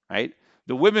 right?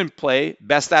 The women play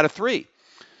best out of 3.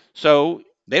 So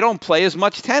they don't play as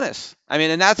much tennis. I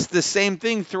mean, and that's the same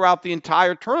thing throughout the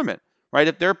entire tournament, right?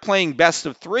 If they're playing best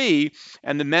of 3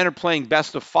 and the men are playing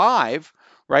best of 5,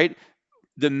 right?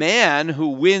 The man who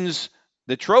wins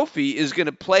the trophy is going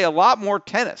to play a lot more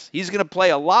tennis. He's going to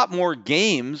play a lot more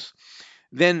games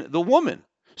than the woman.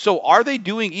 So are they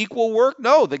doing equal work?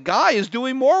 No, the guy is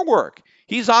doing more work.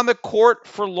 He's on the court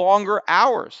for longer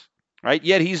hours, right?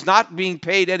 Yet he's not being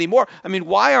paid anymore. I mean,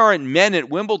 why aren't men at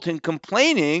Wimbledon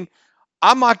complaining,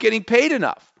 I'm not getting paid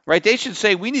enough, right? They should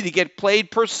say, we need to get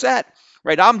paid per set,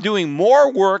 right? I'm doing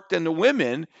more work than the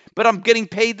women, but I'm getting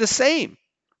paid the same,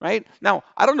 right? Now,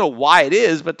 I don't know why it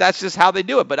is, but that's just how they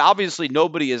do it. But obviously,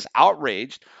 nobody is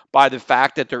outraged by the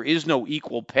fact that there is no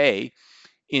equal pay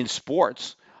in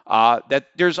sports, that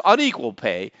there's unequal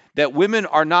pay, that women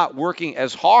are not working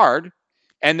as hard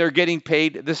and they're getting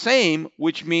paid the same,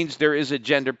 which means there is a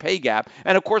gender pay gap.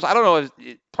 And of course, I don't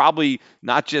know, probably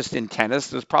not just in tennis,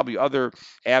 there's probably other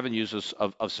avenues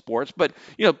of sports, but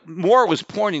Moore was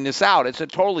pointing this out. It's a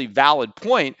totally valid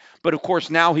point, but of course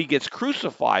now he gets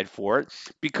crucified for it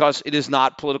because it is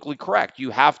not politically correct.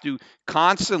 You have to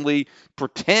constantly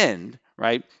pretend,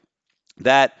 right,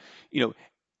 that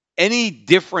any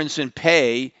difference in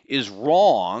pay is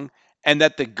wrong and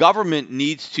that the government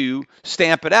needs to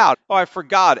stamp it out. Oh, I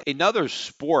forgot another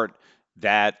sport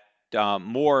that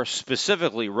Moore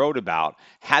specifically wrote about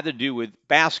had to do with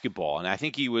basketball. And I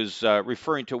think he was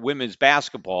referring to women's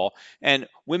basketball. And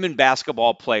women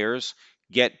basketball players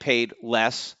get paid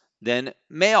less than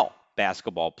male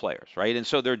basketball players, right? And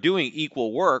so they're doing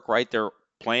equal work, right? They're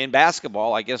playing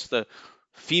basketball. I guess the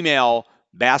female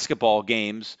basketball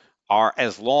games are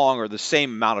as long or the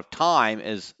same amount of time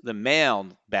as the male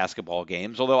basketball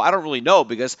games, although I don't really know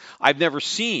because I've never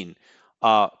seen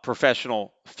a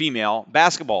professional female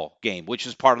basketball game, which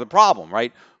is part of the problem,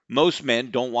 right? Most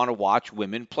men don't want to watch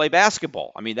women play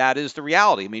basketball. I mean, that is the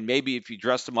reality. I mean, maybe if you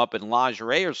dress them up in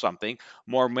lingerie or something,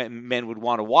 more men would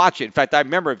want to watch it. In fact, I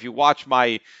remember if you watch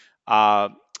my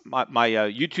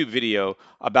YouTube video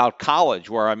about college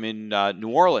where I'm in New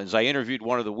Orleans, I interviewed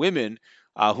one of the women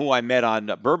who I met on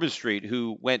Bourbon Street,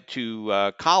 who went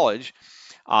to college,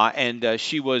 and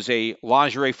she was a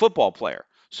lingerie football player.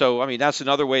 So, I mean, that's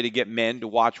another way to get men to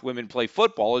watch women play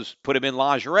football is put them in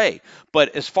lingerie.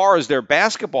 But as far as their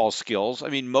basketball skills, I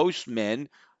mean, most men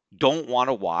don't want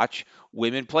to watch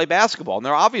women play basketball. And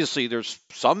obviously there's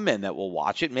some men that will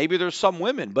watch it. Maybe there's some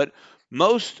women, but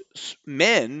most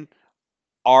men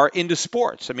are into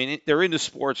sports. I mean, they're into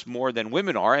sports more than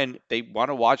women are, and they want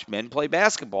to watch men play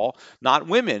basketball, not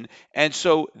women. And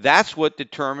so that's what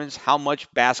determines how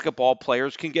much basketball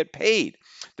players can get paid.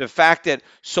 The fact that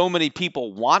so many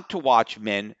people want to watch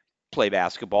men play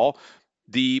basketball,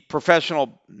 the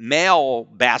professional male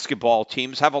basketball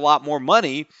teams have a lot more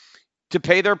money to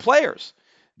pay their players.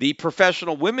 The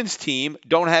professional women's team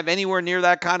don't have anywhere near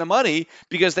that kind of money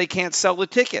because they can't sell the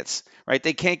tickets, right?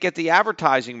 They can't get the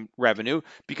advertising revenue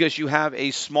because you have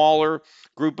a smaller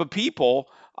group of people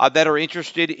that are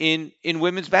interested in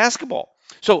women's basketball.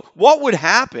 So what would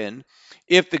happen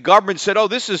if the government said, oh,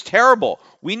 this is terrible.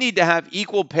 We need to have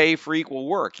equal pay for equal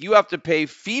work. You have to pay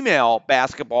female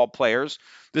basketball players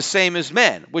the same as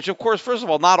men, which, of course, first of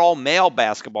all, not all male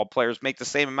basketball players make the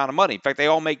same amount of money. In fact, they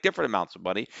all make different amounts of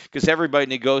money because everybody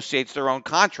negotiates their own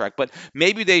contract. But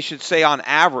maybe they should say on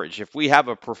average, if we have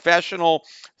a professional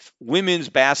women's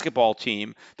basketball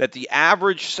team, that the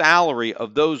average salary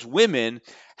of those women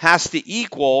has to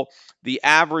equal the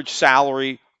average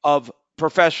salary of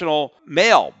professional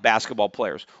male basketball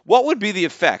players. What would be the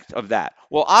effect of that?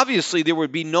 Well, obviously, there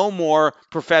would be no more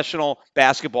professional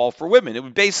basketball for women. It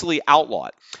would basically outlaw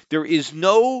it. There is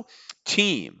no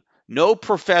team, no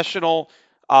professional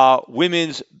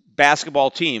women's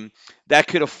basketball team that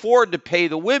could afford to pay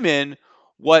the women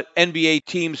what NBA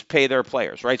teams pay their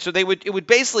players, right? So it would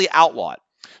basically outlaw it.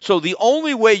 So the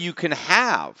only way you can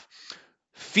have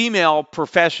female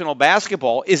professional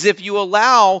basketball is if you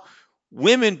allow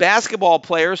women basketball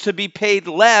players to be paid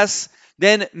less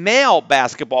than male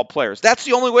basketball players. That's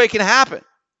the only way it can happen,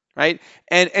 right?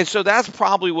 And so that's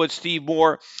probably what Steve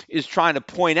Moore is trying to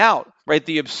point out, right?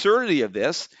 The absurdity of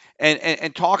this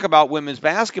and talk about women's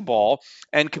basketball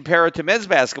and compare it to men's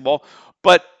basketball.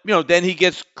 But, then he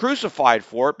gets crucified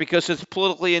for it because it's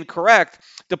politically incorrect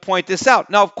to point this out.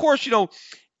 Now, of course,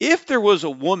 if there was a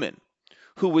woman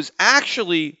who was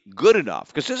actually good enough,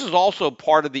 because this is also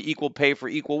part of the equal pay for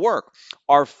equal work.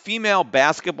 Are female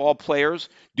basketball players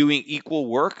doing equal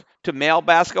work to male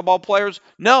basketball players?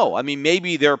 No. I mean,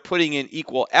 maybe they're putting in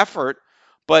equal effort,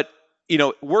 but,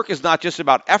 work is not just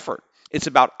about effort. It's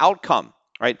about outcome,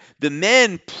 right? The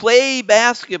men play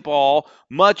basketball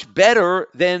much better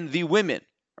than the women,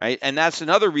 right? And that's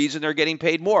another reason they're getting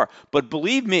paid more. But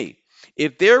believe me,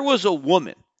 if there was a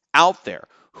woman out there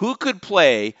who could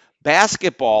play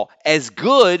basketball as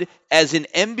good as an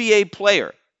NBA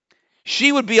player,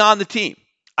 she would be on the team.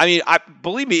 I mean,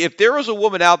 believe me, if there was a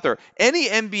woman out there, any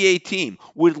NBA team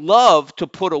would love to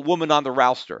put a woman on the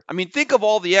roster. I mean, think of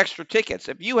all the extra tickets.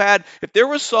 If there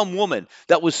was some woman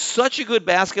that was such a good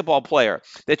basketball player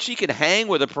that she could hang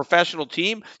with a professional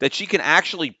team, that she can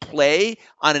actually play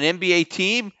on an NBA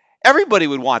team, everybody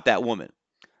would want that woman.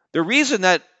 The reason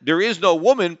that there is no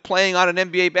woman playing on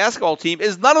an NBA basketball team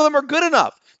is none of them are good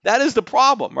enough. That is the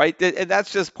problem, right? And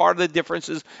that's just part of the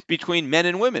differences between men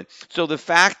and women. So the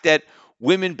fact that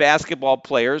women basketball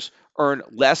players earn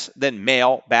less than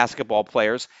male basketball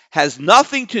players has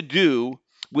nothing to do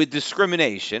with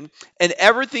discrimination and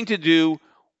everything to do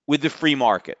with the free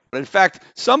market. In fact,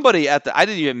 somebody I didn't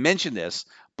even mention this,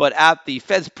 but at the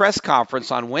Fed's press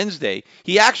conference on Wednesday,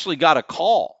 he actually got a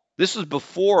call. This was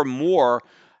before Moore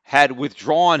had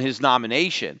withdrawn his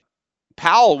nomination.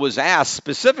 Powell was asked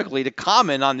specifically to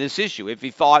comment on this issue, if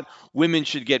he thought women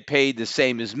should get paid the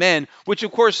same as men, which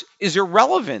of course is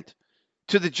irrelevant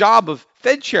to the job of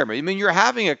Fed chairman. I mean, you're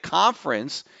having a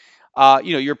conference,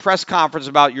 your press conference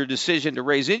about your decision to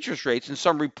raise interest rates, and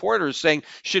some reporters saying,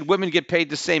 should women get paid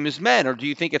the same as men, or do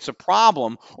you think it's a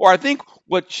problem? Or I think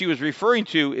what she was referring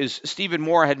to is Stephen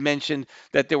Moore had mentioned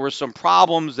that there were some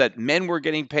problems that men were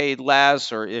getting paid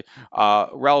less or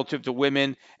relative to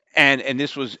women. And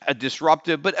this was a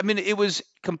disruptive, but I mean, it was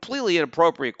completely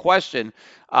inappropriate question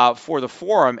for the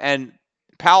forum, and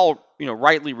Powell,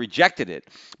 rightly rejected it.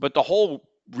 But the whole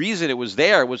reason it was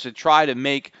there was to try to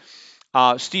make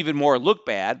Stephen Moore look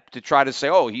bad, to try to say,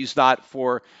 oh, he's not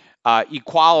for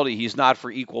equality, he's not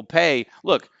for equal pay.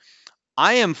 Look,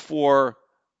 I am for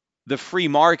the free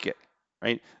market,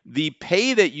 right? The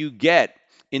pay that you get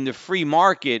in the free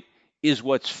market is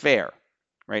what's fair,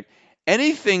 right?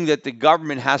 Anything that the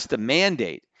government has to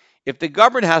mandate, if the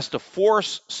government has to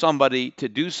force somebody to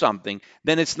do something,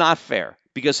 then it's not fair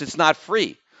because it's not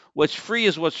free. What's free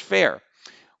is what's fair.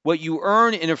 What you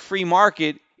earn in a free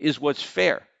market is what's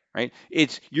fair, right?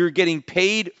 You're getting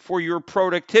paid for your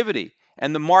productivity,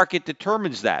 and the market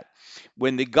determines that.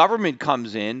 When the government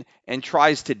comes in and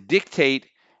tries to dictate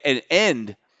an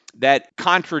end that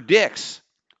contradicts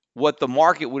what the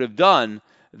market would have done,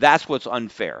 that's what's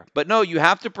unfair. But no, you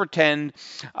have to pretend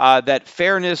that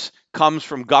fairness comes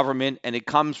from government and it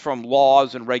comes from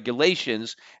laws and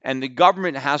regulations, and the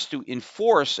government has to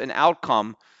enforce an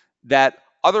outcome that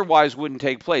otherwise wouldn't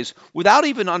take place without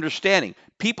even understanding.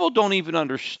 People don't even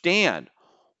understand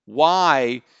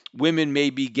why women may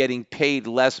be getting paid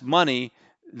less money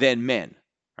than men,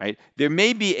 right? There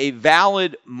may be a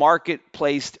valid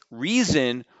market-placed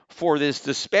reason for this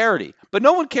disparity. But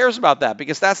no one cares about that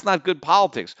because that's not good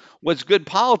politics. What's good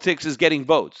politics is getting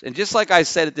votes. And just like I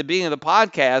said at the beginning of the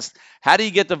podcast, how do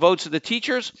you get the votes of the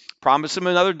teachers? Promise them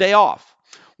another day off.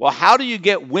 Well, how do you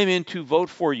get women to vote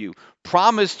for you?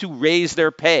 Promise to raise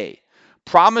their pay.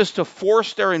 Promise to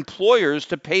force their employers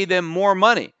to pay them more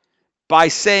money by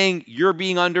saying you're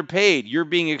being underpaid, you're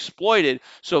being exploited,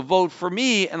 so vote for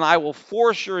me and I will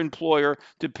force your employer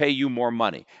to pay you more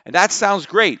money. And that sounds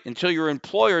great until your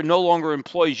employer no longer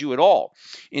employs you at all,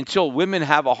 until women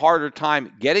have a harder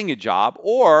time getting a job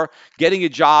or getting a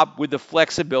job with the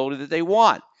flexibility that they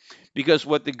want. Because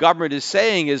what the government is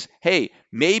saying is, hey,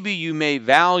 maybe you may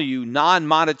value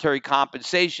non-monetary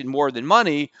compensation more than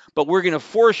money, but we're going to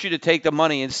force you to take the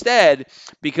money instead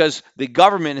because the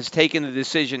government has taken the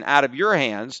decision out of your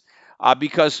hands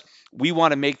because we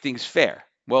want to make things fair.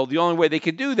 Well, the only way they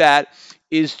can do that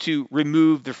is to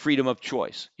remove the freedom of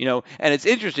choice, and it's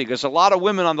interesting because a lot of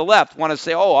women on the left want to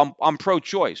say, oh, I'm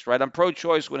pro-choice, right? I'm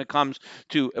pro-choice when it comes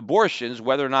to abortions,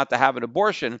 whether or not to have an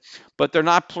abortion, but they're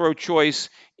not pro-choice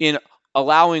in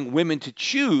allowing women to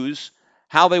choose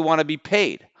how they want to be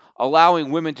paid,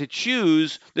 allowing women to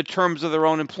choose the terms of their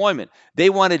own employment. They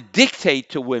want to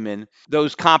dictate to women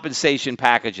those compensation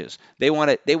packages. They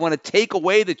want to take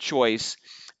away the choice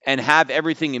and have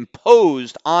everything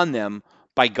imposed on them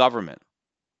by government.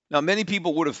 Now, many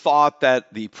people would have thought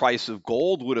that the price of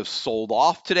gold would have sold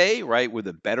off today, right, with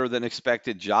a better than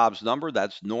expected jobs number.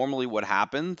 That's normally what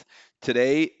happened.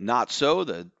 Today, not so.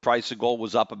 The price of gold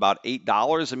was up about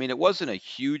 $8. I mean, it wasn't a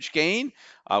huge gain.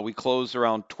 We closed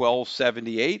around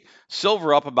 $12.78.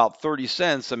 Silver up about 30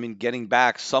 cents. I mean, getting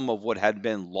back some of what had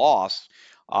been lost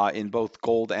in both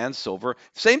gold and silver.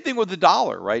 Same thing with the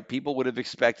dollar, right? People would have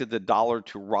expected the dollar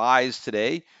to rise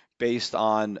today based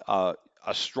on a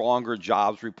stronger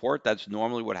jobs report. That's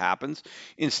normally what happens.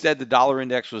 Instead, the dollar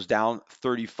index was down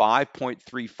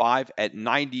 35.35 at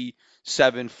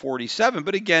 97.47.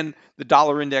 But again, the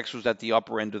dollar index was at the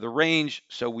upper end of the range,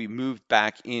 so we moved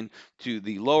back into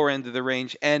the lower end of the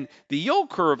range. And the yield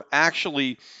curve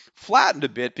actually flattened a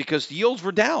bit because the yields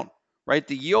were down. Right?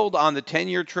 The yield on the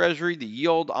 10-year Treasury, the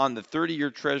yield on the 30-year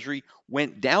Treasury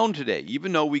went down today,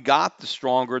 even though we got the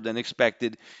stronger than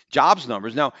expected jobs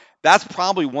numbers. Now, that's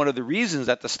probably one of the reasons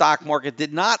that the stock market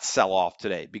did not sell off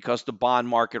today, because the bond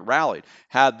market rallied.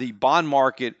 Had the bond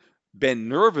market been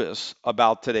nervous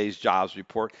about today's jobs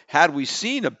report, had we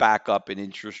seen a backup in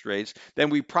interest rates, then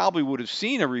we probably would have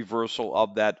seen a reversal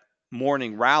of that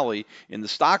morning rally in the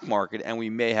stock market, and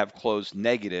we may have closed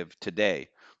negative today.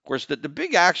 Of course, the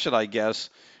big action, I guess,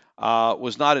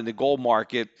 was not in the gold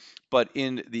market, but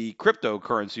in the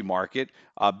cryptocurrency market.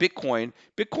 Bitcoin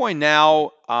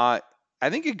now, I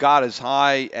think it got as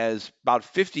high as about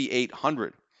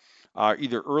 5,800,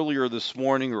 either earlier this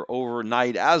morning or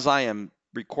overnight. As I am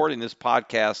recording this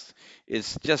podcast,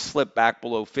 it's just slipped back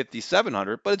below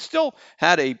 5,700, but it still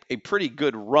had a pretty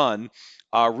good run.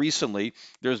 Recently,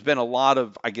 there's been a lot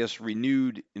of, I guess,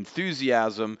 renewed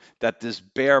enthusiasm that this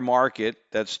bear market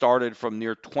that started from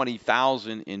near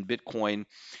 20,000 in Bitcoin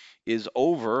is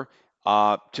over.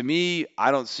 To me,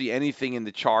 I don't see anything in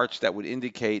the charts that would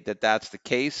indicate that that's the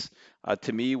case.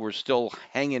 To me, we're still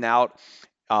hanging out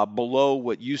below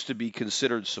what used to be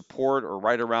considered support, or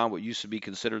right around what used to be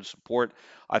considered support.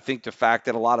 I think the fact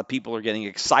that a lot of people are getting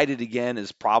excited again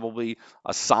is probably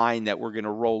a sign that we're going to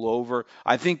roll over.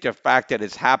 I think the fact that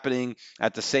it's happening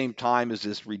at the same time as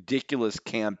this ridiculous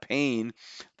campaign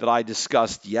that I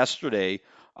discussed yesterday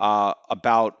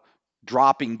about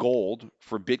dropping gold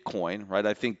for Bitcoin, right?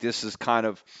 I think this is kind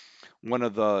of one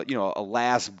of the, a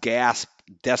last gasp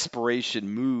desperation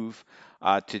move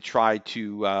to try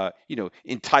to,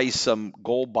 entice some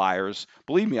gold buyers.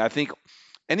 Believe me, I think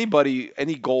any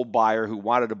gold buyer who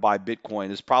wanted to buy Bitcoin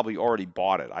has probably already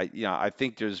bought it. I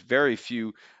think there's very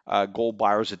few gold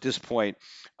buyers at this point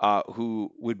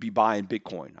who would be buying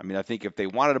Bitcoin. I mean, I think if they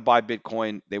wanted to buy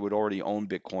Bitcoin, they would already own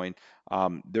Bitcoin.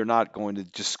 They're not going to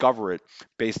discover it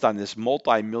based on this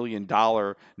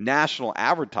multi-million-dollar national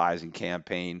advertising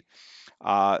campaign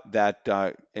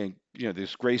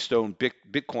this Greystone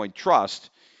Bitcoin Trust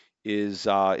is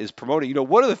promoting.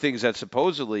 One of the things that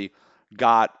supposedly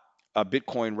got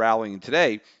Bitcoin rallying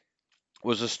today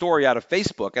was a story out of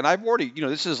Facebook, and I've already,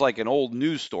 this is like an old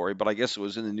news story, but I guess it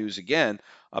was in the news again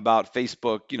about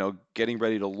Facebook, getting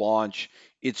ready to launch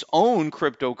its own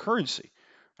cryptocurrency,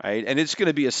 right? And it's going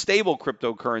to be a stable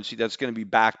cryptocurrency that's going to be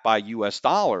backed by U.S.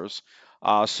 dollars.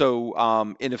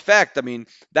 So in effect, I mean,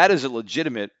 that is a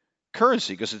legitimate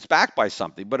currency because it's backed by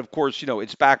something. But of course,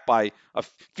 it's backed by a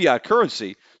fiat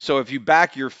currency. So if you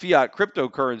back your fiat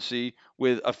cryptocurrency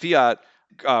with a fiat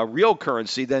real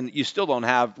currency, then you still don't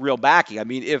have real backing. I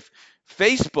mean, if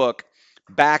Facebook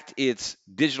backed its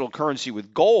digital currency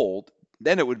with gold,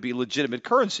 then it would be legitimate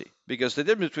currency, because the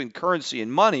difference between currency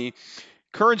and money,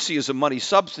 currency is a money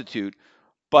substitute,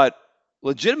 but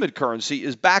legitimate currency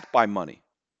is backed by money,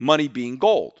 money being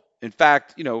gold. In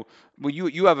fact, when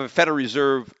you have a Federal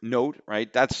Reserve note,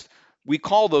 right? We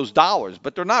call those dollars,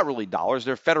 but they're not really dollars.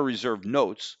 They're Federal Reserve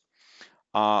notes.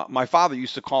 My father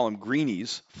used to call them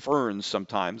greenies, ferns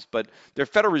sometimes, but they're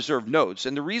Federal Reserve notes.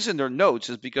 And the reason they're notes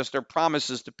is because they're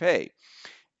promises to pay.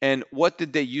 And what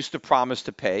did they used to promise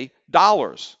to pay?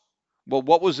 Dollars. Well,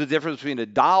 what was the difference between a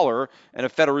dollar and a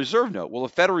Federal Reserve note? Well, a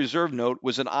Federal Reserve note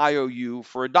was an IOU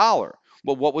for a dollar.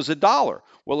 Well, what was a dollar?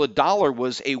 Well, a dollar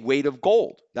was a weight of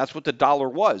gold. That's what the dollar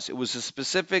was. It was a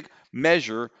specific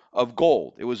measure of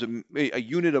gold. It was a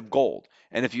unit of gold.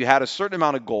 And if you had a certain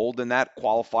amount of gold, then that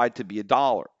qualified to be a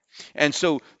dollar. And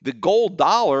so the gold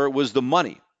dollar was the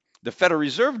money. The Federal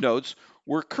Reserve notes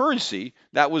were currency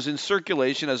that was in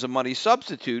circulation as a money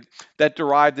substitute that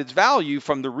derived its value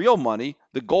from the real money,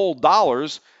 the gold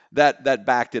dollars that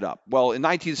backed it up. Well, in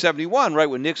 1971, right,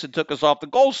 when Nixon took us off the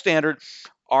gold standard,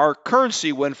 our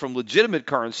currency went from legitimate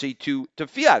currency to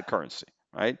fiat currency,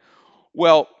 right?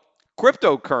 Well,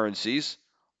 cryptocurrencies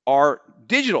are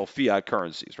digital fiat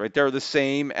currencies, right? They're the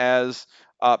same as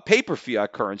paper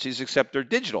fiat currencies, except they're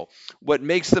digital. What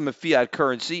makes them a fiat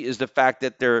currency is the fact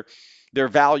that their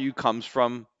value comes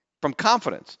from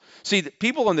confidence. See,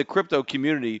 people in the crypto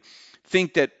community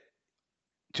think that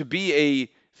to be a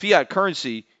fiat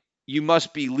currency, you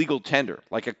must be legal tender,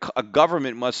 like a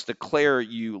government must declare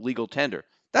you legal tender.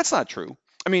 That's not true.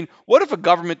 I mean, what if a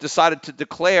government decided to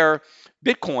declare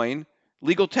Bitcoin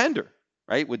legal tender,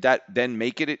 right? Would that then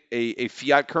make it a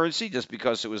fiat currency just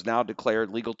because it was now declared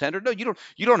legal tender? No,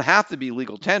 you don't have to be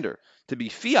legal tender to be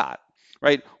fiat,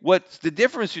 right? What's the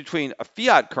difference between a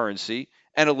fiat currency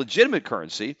and a legitimate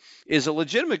currency is a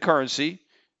legitimate currency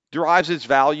derives its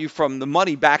value from the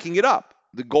money backing it up,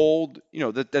 the gold,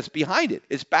 that's behind it.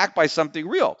 It's backed by something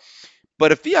real.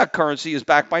 But a fiat currency is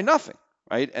backed by nothing,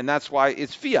 right? And that's why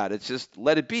it's fiat. It's just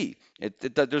let it be.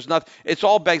 There's nothing. It's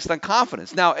all based on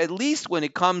confidence. Now, at least when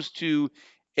it comes to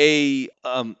a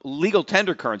legal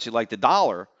tender currency like the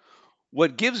dollar,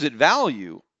 what gives it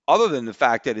value, other than the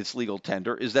fact that it's legal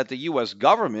tender, is that the U.S.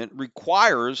 government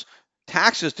requires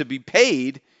taxes to be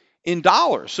paid in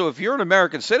dollars. So if you're an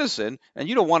American citizen and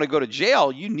you don't want to go to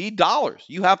jail, you need dollars.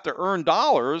 You have to earn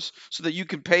dollars so that you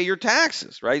can pay your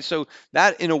taxes, right? So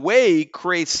that in a way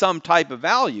creates some type of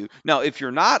value. Now, if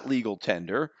you're not legal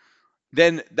tender,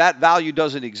 then that value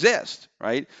doesn't exist,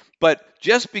 right? But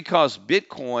just because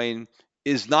Bitcoin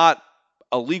is not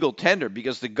a legal tender,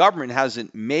 because the government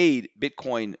hasn't made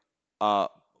Bitcoin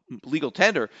legal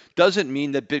tender, doesn't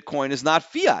mean that Bitcoin is not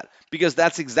fiat, because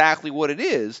that's exactly what it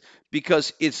is,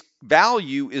 because its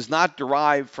value is not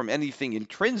derived from anything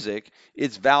intrinsic.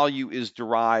 Its value is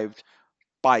derived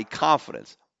by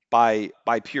confidence, by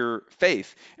pure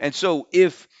faith. And so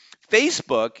if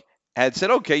Facebook had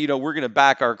said, okay, we're going to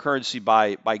back our currency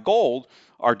by gold,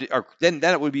 then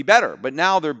it would be better. But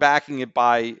now they're backing it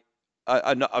by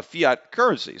a fiat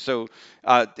currency. So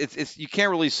it's you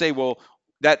can't really say, well,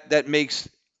 that makes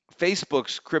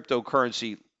Facebook's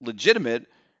cryptocurrency legitimate,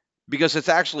 because it's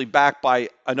actually backed by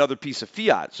another piece of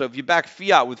fiat. So if you back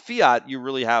fiat with fiat, you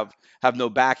really have no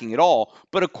backing at all.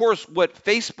 But of course, what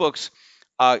Facebook's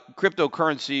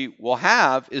cryptocurrency will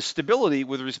have is stability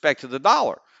with respect to the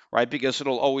dollar, right? Because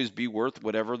it'll always be worth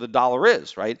whatever the dollar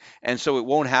is, right? And so it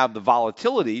won't have the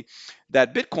volatility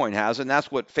that Bitcoin has. And that's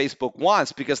what Facebook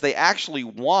wants, because they actually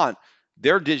want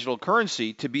their digital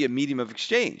currency to be a medium of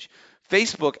exchange.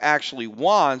 Facebook actually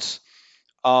wants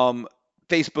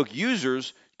Facebook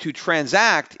users to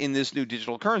transact in this new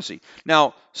digital currency.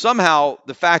 Now, somehow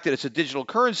the fact that it's a digital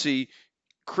currency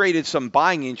created some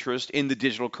buying interest in the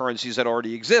digital currencies that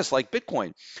already exist, like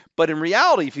Bitcoin. But in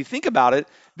reality, if you think about it,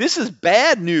 this is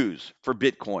bad news for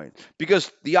Bitcoin,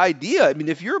 because the idea, I mean,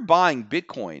 if you're buying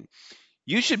Bitcoin,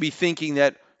 you should be thinking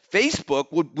that Facebook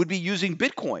would be using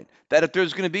Bitcoin, that if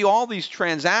there's going to be all these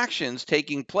transactions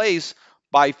taking place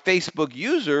by Facebook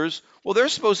users, well, they're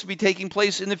supposed to be taking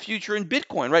place in the future in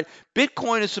Bitcoin, right?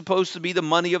 Bitcoin is supposed to be the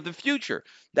money of the future.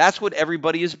 That's what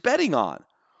everybody is betting on.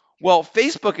 Well,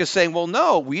 Facebook is saying, well,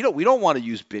 no, we don't want to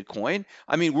use Bitcoin.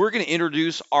 I mean, we're going to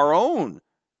introduce our own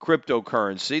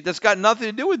cryptocurrency that's got nothing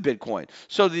to do with Bitcoin.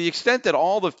 So to the extent that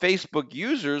all the Facebook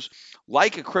users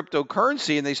like a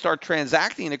cryptocurrency and they start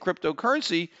transacting in a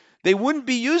cryptocurrency, they wouldn't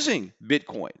be using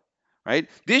Bitcoin. Right?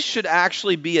 This should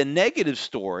actually be a negative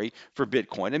story for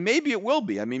Bitcoin, and maybe it will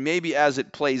be. I mean, maybe as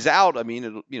it plays out, I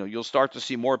mean, you'll start to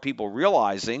see more people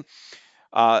realizing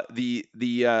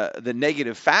the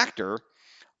negative factor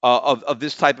of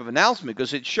this type of announcement,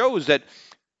 because it shows that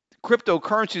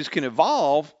cryptocurrencies can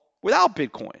evolve without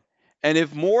Bitcoin. And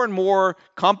if more and more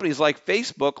companies like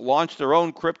Facebook launch their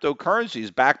own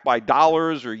cryptocurrencies backed by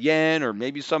dollars or yen, or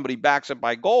maybe somebody backs it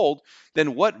by gold,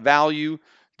 then what value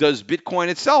does Bitcoin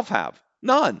itself have?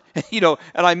 None. And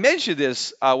I mentioned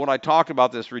this when I talked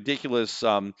about this ridiculous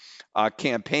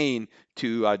campaign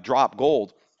to drop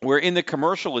gold, where in the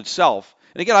commercial itself,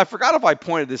 and again, I forgot if I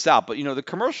pointed this out, but the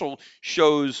commercial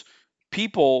shows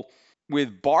people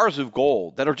with bars of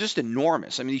gold that are just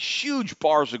enormous. I mean, these huge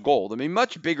bars of gold. I mean,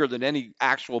 much bigger than any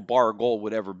actual bar of gold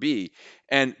would ever be.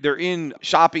 And they're in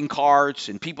shopping carts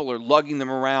and people are lugging them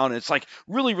around. And it's like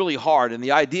really, really hard. And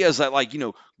the idea is that, like,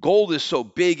 gold is so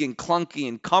big and clunky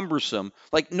and cumbersome.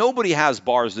 Like, nobody has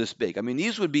bars this big. I mean,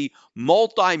 these would be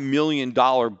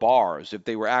multi-million-dollar bars if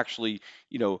they were actually,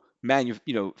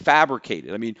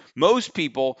 fabricated. I mean, most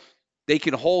people, they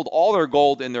can hold all their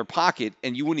gold in their pocket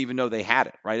and you wouldn't even know they had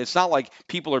it, right? It's not like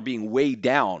people are being weighed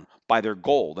down by their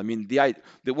gold. I mean,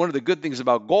 one of the good things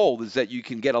about gold is that you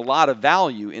can get a lot of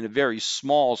value in a very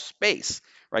small space,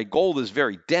 right? Gold is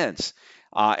very dense.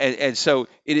 And so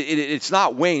it's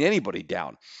not weighing anybody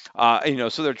down.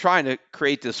 So they're trying to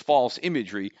create this false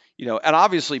imagery, and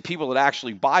obviously people that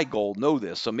actually buy gold know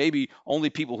this. So maybe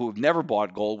only people who have never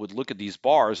bought gold would look at these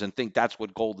bars and think that's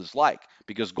what gold is like,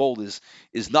 because gold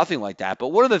is nothing like that. But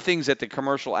one of the things that the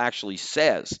commercial actually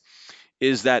says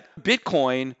is that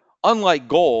Bitcoin, unlike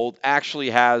gold,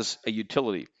 actually has a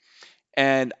utility.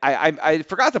 And I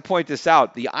forgot to point this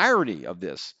out, the irony of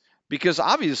this, because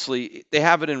obviously they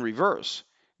have it in reverse.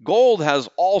 Gold has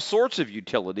all sorts of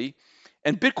utility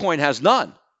and Bitcoin has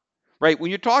none, right? When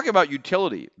you're talking about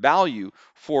utility, value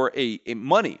for a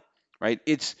money, right?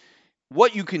 It's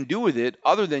what you can do with it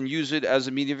other than use it as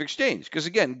a medium of exchange. Because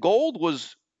again, gold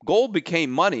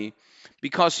became money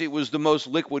because it was the most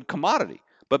liquid commodity.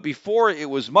 But before it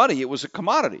was money, it was a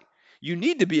commodity. You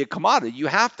need to be a commodity. You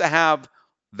have to have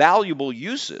valuable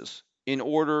uses in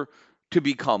order to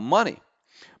become money.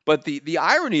 But the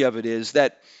irony of it is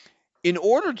that in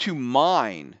order to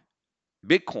mine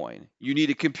Bitcoin, you need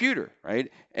a computer,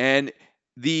 right? And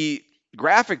the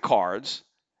graphic cards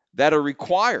that are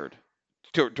required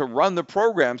to run the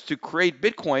programs to create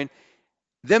Bitcoin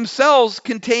themselves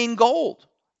contain gold.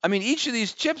 I mean, each of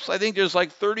these chips, I think there's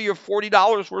like $30 or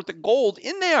 $40 worth of gold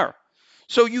in there.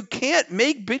 So you can't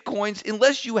make Bitcoins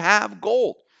unless you have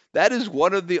gold. That is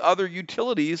one of the other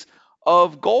utilities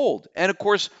of gold. And of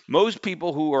course, most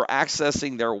people who are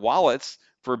accessing their wallets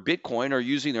for Bitcoin are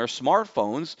using their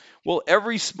smartphones. Well,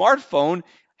 every smartphone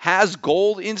has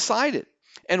gold inside it.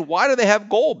 And why do they have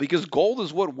gold? Because gold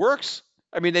is what works.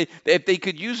 I mean, if they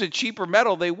could use a cheaper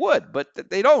metal, they would, but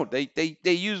they don't. They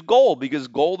use gold because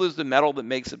gold is the metal that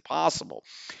makes it possible.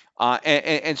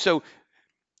 And so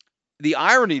the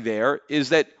irony there is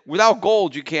that without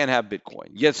gold, you can't have Bitcoin.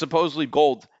 Yet supposedly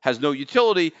gold has no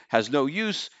utility, has no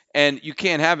use, and you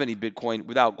can't have any Bitcoin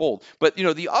without gold. But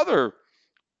the other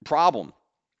problem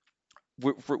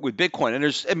with Bitcoin,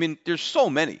 and there's so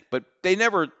many, but they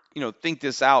never think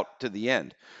this out to the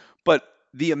end. But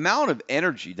the amount of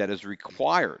energy that is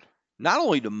required not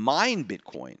only to mine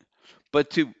Bitcoin,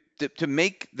 but to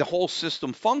make the whole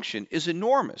system function is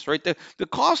enormous, right? The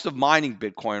cost of mining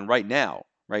Bitcoin right now,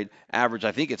 right, average,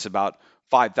 I think it's about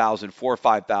 $4,000 or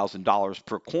 $5,000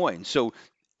 per coin. So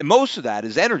most of that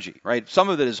is energy, right? Some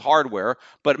of it is hardware,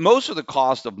 but most of the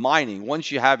cost of mining,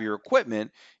 once you have your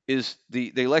equipment, is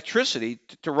the electricity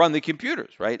to run the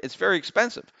computers, right? It's very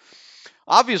expensive.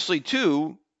 Obviously,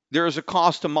 too, there is a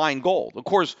cost to mine gold. Of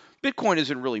course, Bitcoin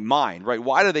isn't really mined, right?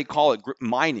 Why do they call it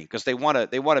mining? Because they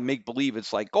want to make believe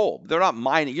it's like gold. They're not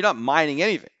mining. You're not mining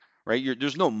anything, right?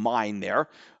 There's no mine there.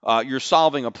 You're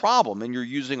solving a problem, and you're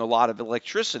using a lot of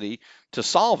electricity to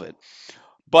solve it.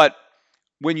 But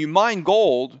when you mine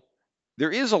gold,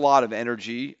 there is a lot of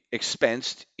energy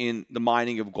expensed in the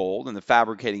mining of gold and the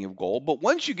fabricating of gold. But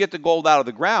once you get the gold out of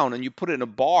the ground and you put it in a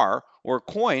bar or a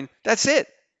coin, that's it,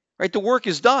 right? The work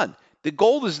is done. The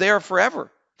gold is there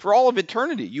forever, for all of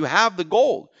eternity. You have the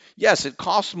gold. Yes, it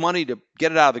costs money to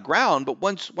get it out of the ground, but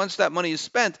once that money is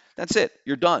spent, that's it.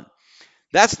 You're done.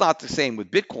 That's not the same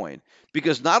with Bitcoin,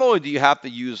 because not only do you have to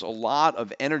use a lot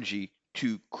of energy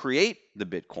to create the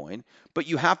Bitcoin, but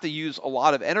you have to use a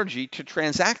lot of energy to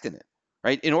transact in it,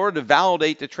 right? In order to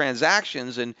validate the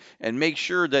transactions and make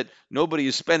sure that nobody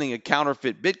is spending a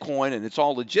counterfeit Bitcoin and it's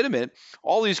all legitimate,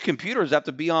 all these computers have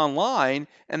to be online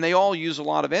and they all use a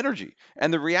lot of energy.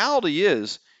 And the reality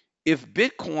is, if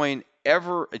Bitcoin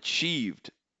ever achieved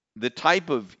the type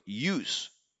of use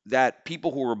that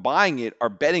people who are buying it are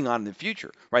betting on in the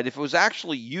future, right? If it was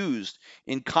actually used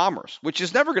in commerce, which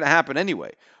is never going to happen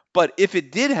anyway, but if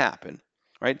it did happen,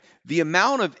 right, the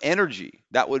amount of energy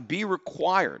that would be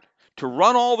required to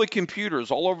run all the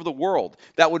computers all over the world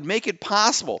that would make it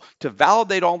possible to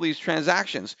validate all these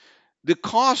transactions, the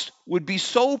cost would be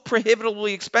so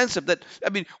prohibitively expensive that, I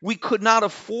mean, we could not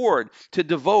afford to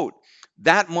devote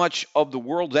that much of the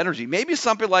world's energy. Maybe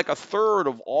something like a third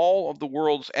of all of the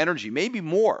world's energy, maybe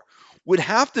more, would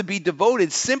have to be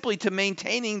devoted simply to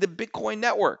maintaining the Bitcoin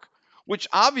network, which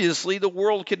obviously the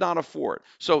world could not afford.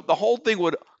 So the whole thing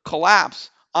would collapse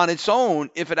on its own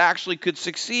if it actually could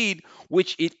succeed,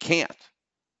 which it can't,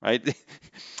 right?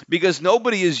 Because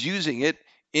nobody is using it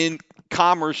in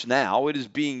commerce now. It is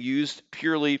being used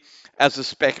purely as a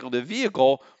speculative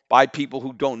vehicle by people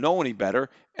who don't know any better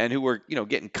and who are,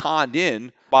 getting conned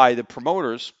in by the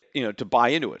promoters, to buy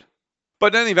into it.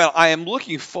 But in any event, I am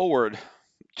looking forward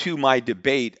to my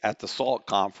debate at the SALT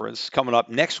conference coming up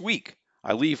next week.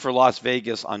 I leave for Las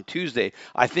Vegas on Tuesday.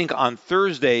 I think on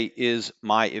Thursday is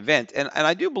my event. And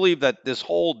I do believe that this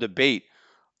whole debate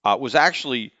was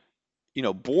actually,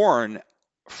 born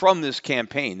from this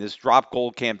campaign, this Drop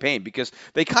Gold campaign, because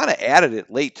they kind of added it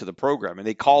late to the program, and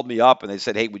they called me up and they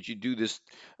said, "Hey, would you do this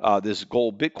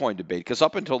gold Bitcoin debate?" Because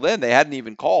up until then, they hadn't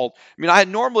even called. I mean,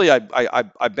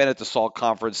 I've been at the SALT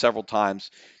conference several times,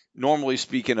 normally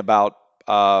speaking about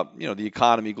the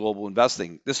economy, global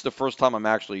investing. This is the first time I'm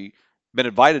actually been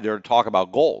invited there to talk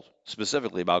about gold,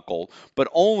 specifically about gold, but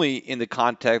only in the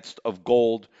context of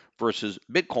gold versus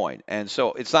Bitcoin. And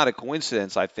so it's not a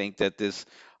coincidence, I think, that this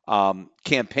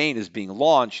campaign is being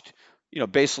launched,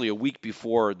 basically a week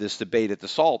before this debate at the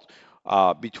SALT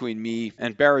between me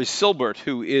and Barry Silbert,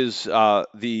 who is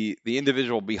the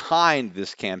individual behind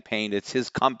this campaign. It's his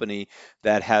company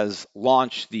that has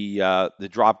launched the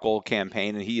Drop Gold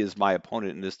campaign, and he is my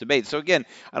opponent in this debate. So again,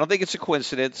 I don't think it's a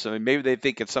coincidence. I mean, maybe they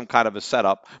think it's some kind of a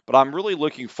setup, but I'm really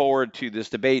looking forward to this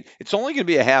debate. It's only going to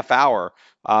be a half hour.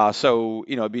 So,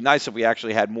 it'd be nice if we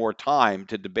actually had more time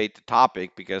to debate the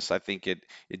topic, because I think it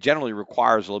generally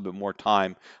requires a little bit more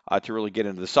time to really get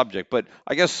into the subject. But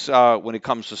I guess when it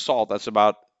comes to SALT, that's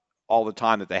about all the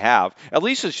time that they have. At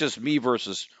least it's just me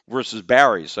versus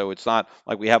Barry, so it's not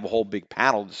like we have a whole big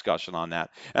panel discussion on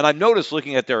that. And I've noticed,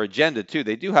 looking at their agenda too,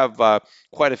 they do have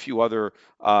quite a few other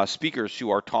speakers who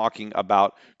are talking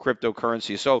about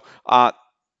cryptocurrency. So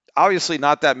obviously,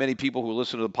 not that many people who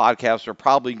listen to the podcast are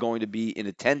probably going to be in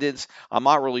attendance. I'm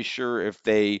not really sure if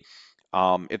they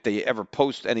ever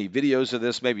post any videos of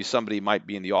this. Maybe somebody might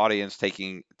be in the audience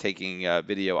taking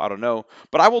video. I don't know,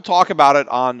 but I will talk about it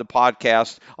on the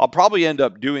podcast. I'll probably end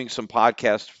up doing some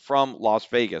podcasts from Las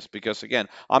Vegas, because again,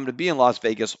 I'm going to be in Las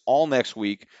Vegas all next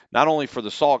week, not only for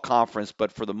the SALT conference,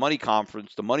 but for the Money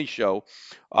conference, the Money Show,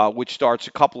 which starts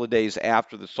a couple of days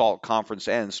after the SALT conference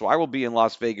ends. So I will be in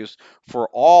Las Vegas for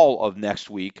all of next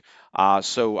week.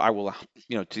 So I will,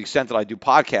 to the extent that I do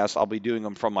podcasts, I'll be doing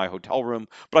them from my hotel room.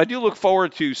 But I do look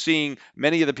forward to seeing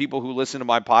many of the people who listen to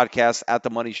my podcast at the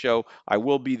Money Show. I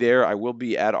will be there. I will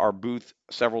be at our booth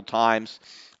several times.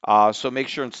 So make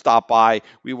sure and stop by.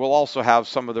 We will also have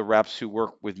some of the reps who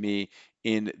work with me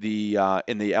in the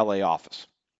LA office.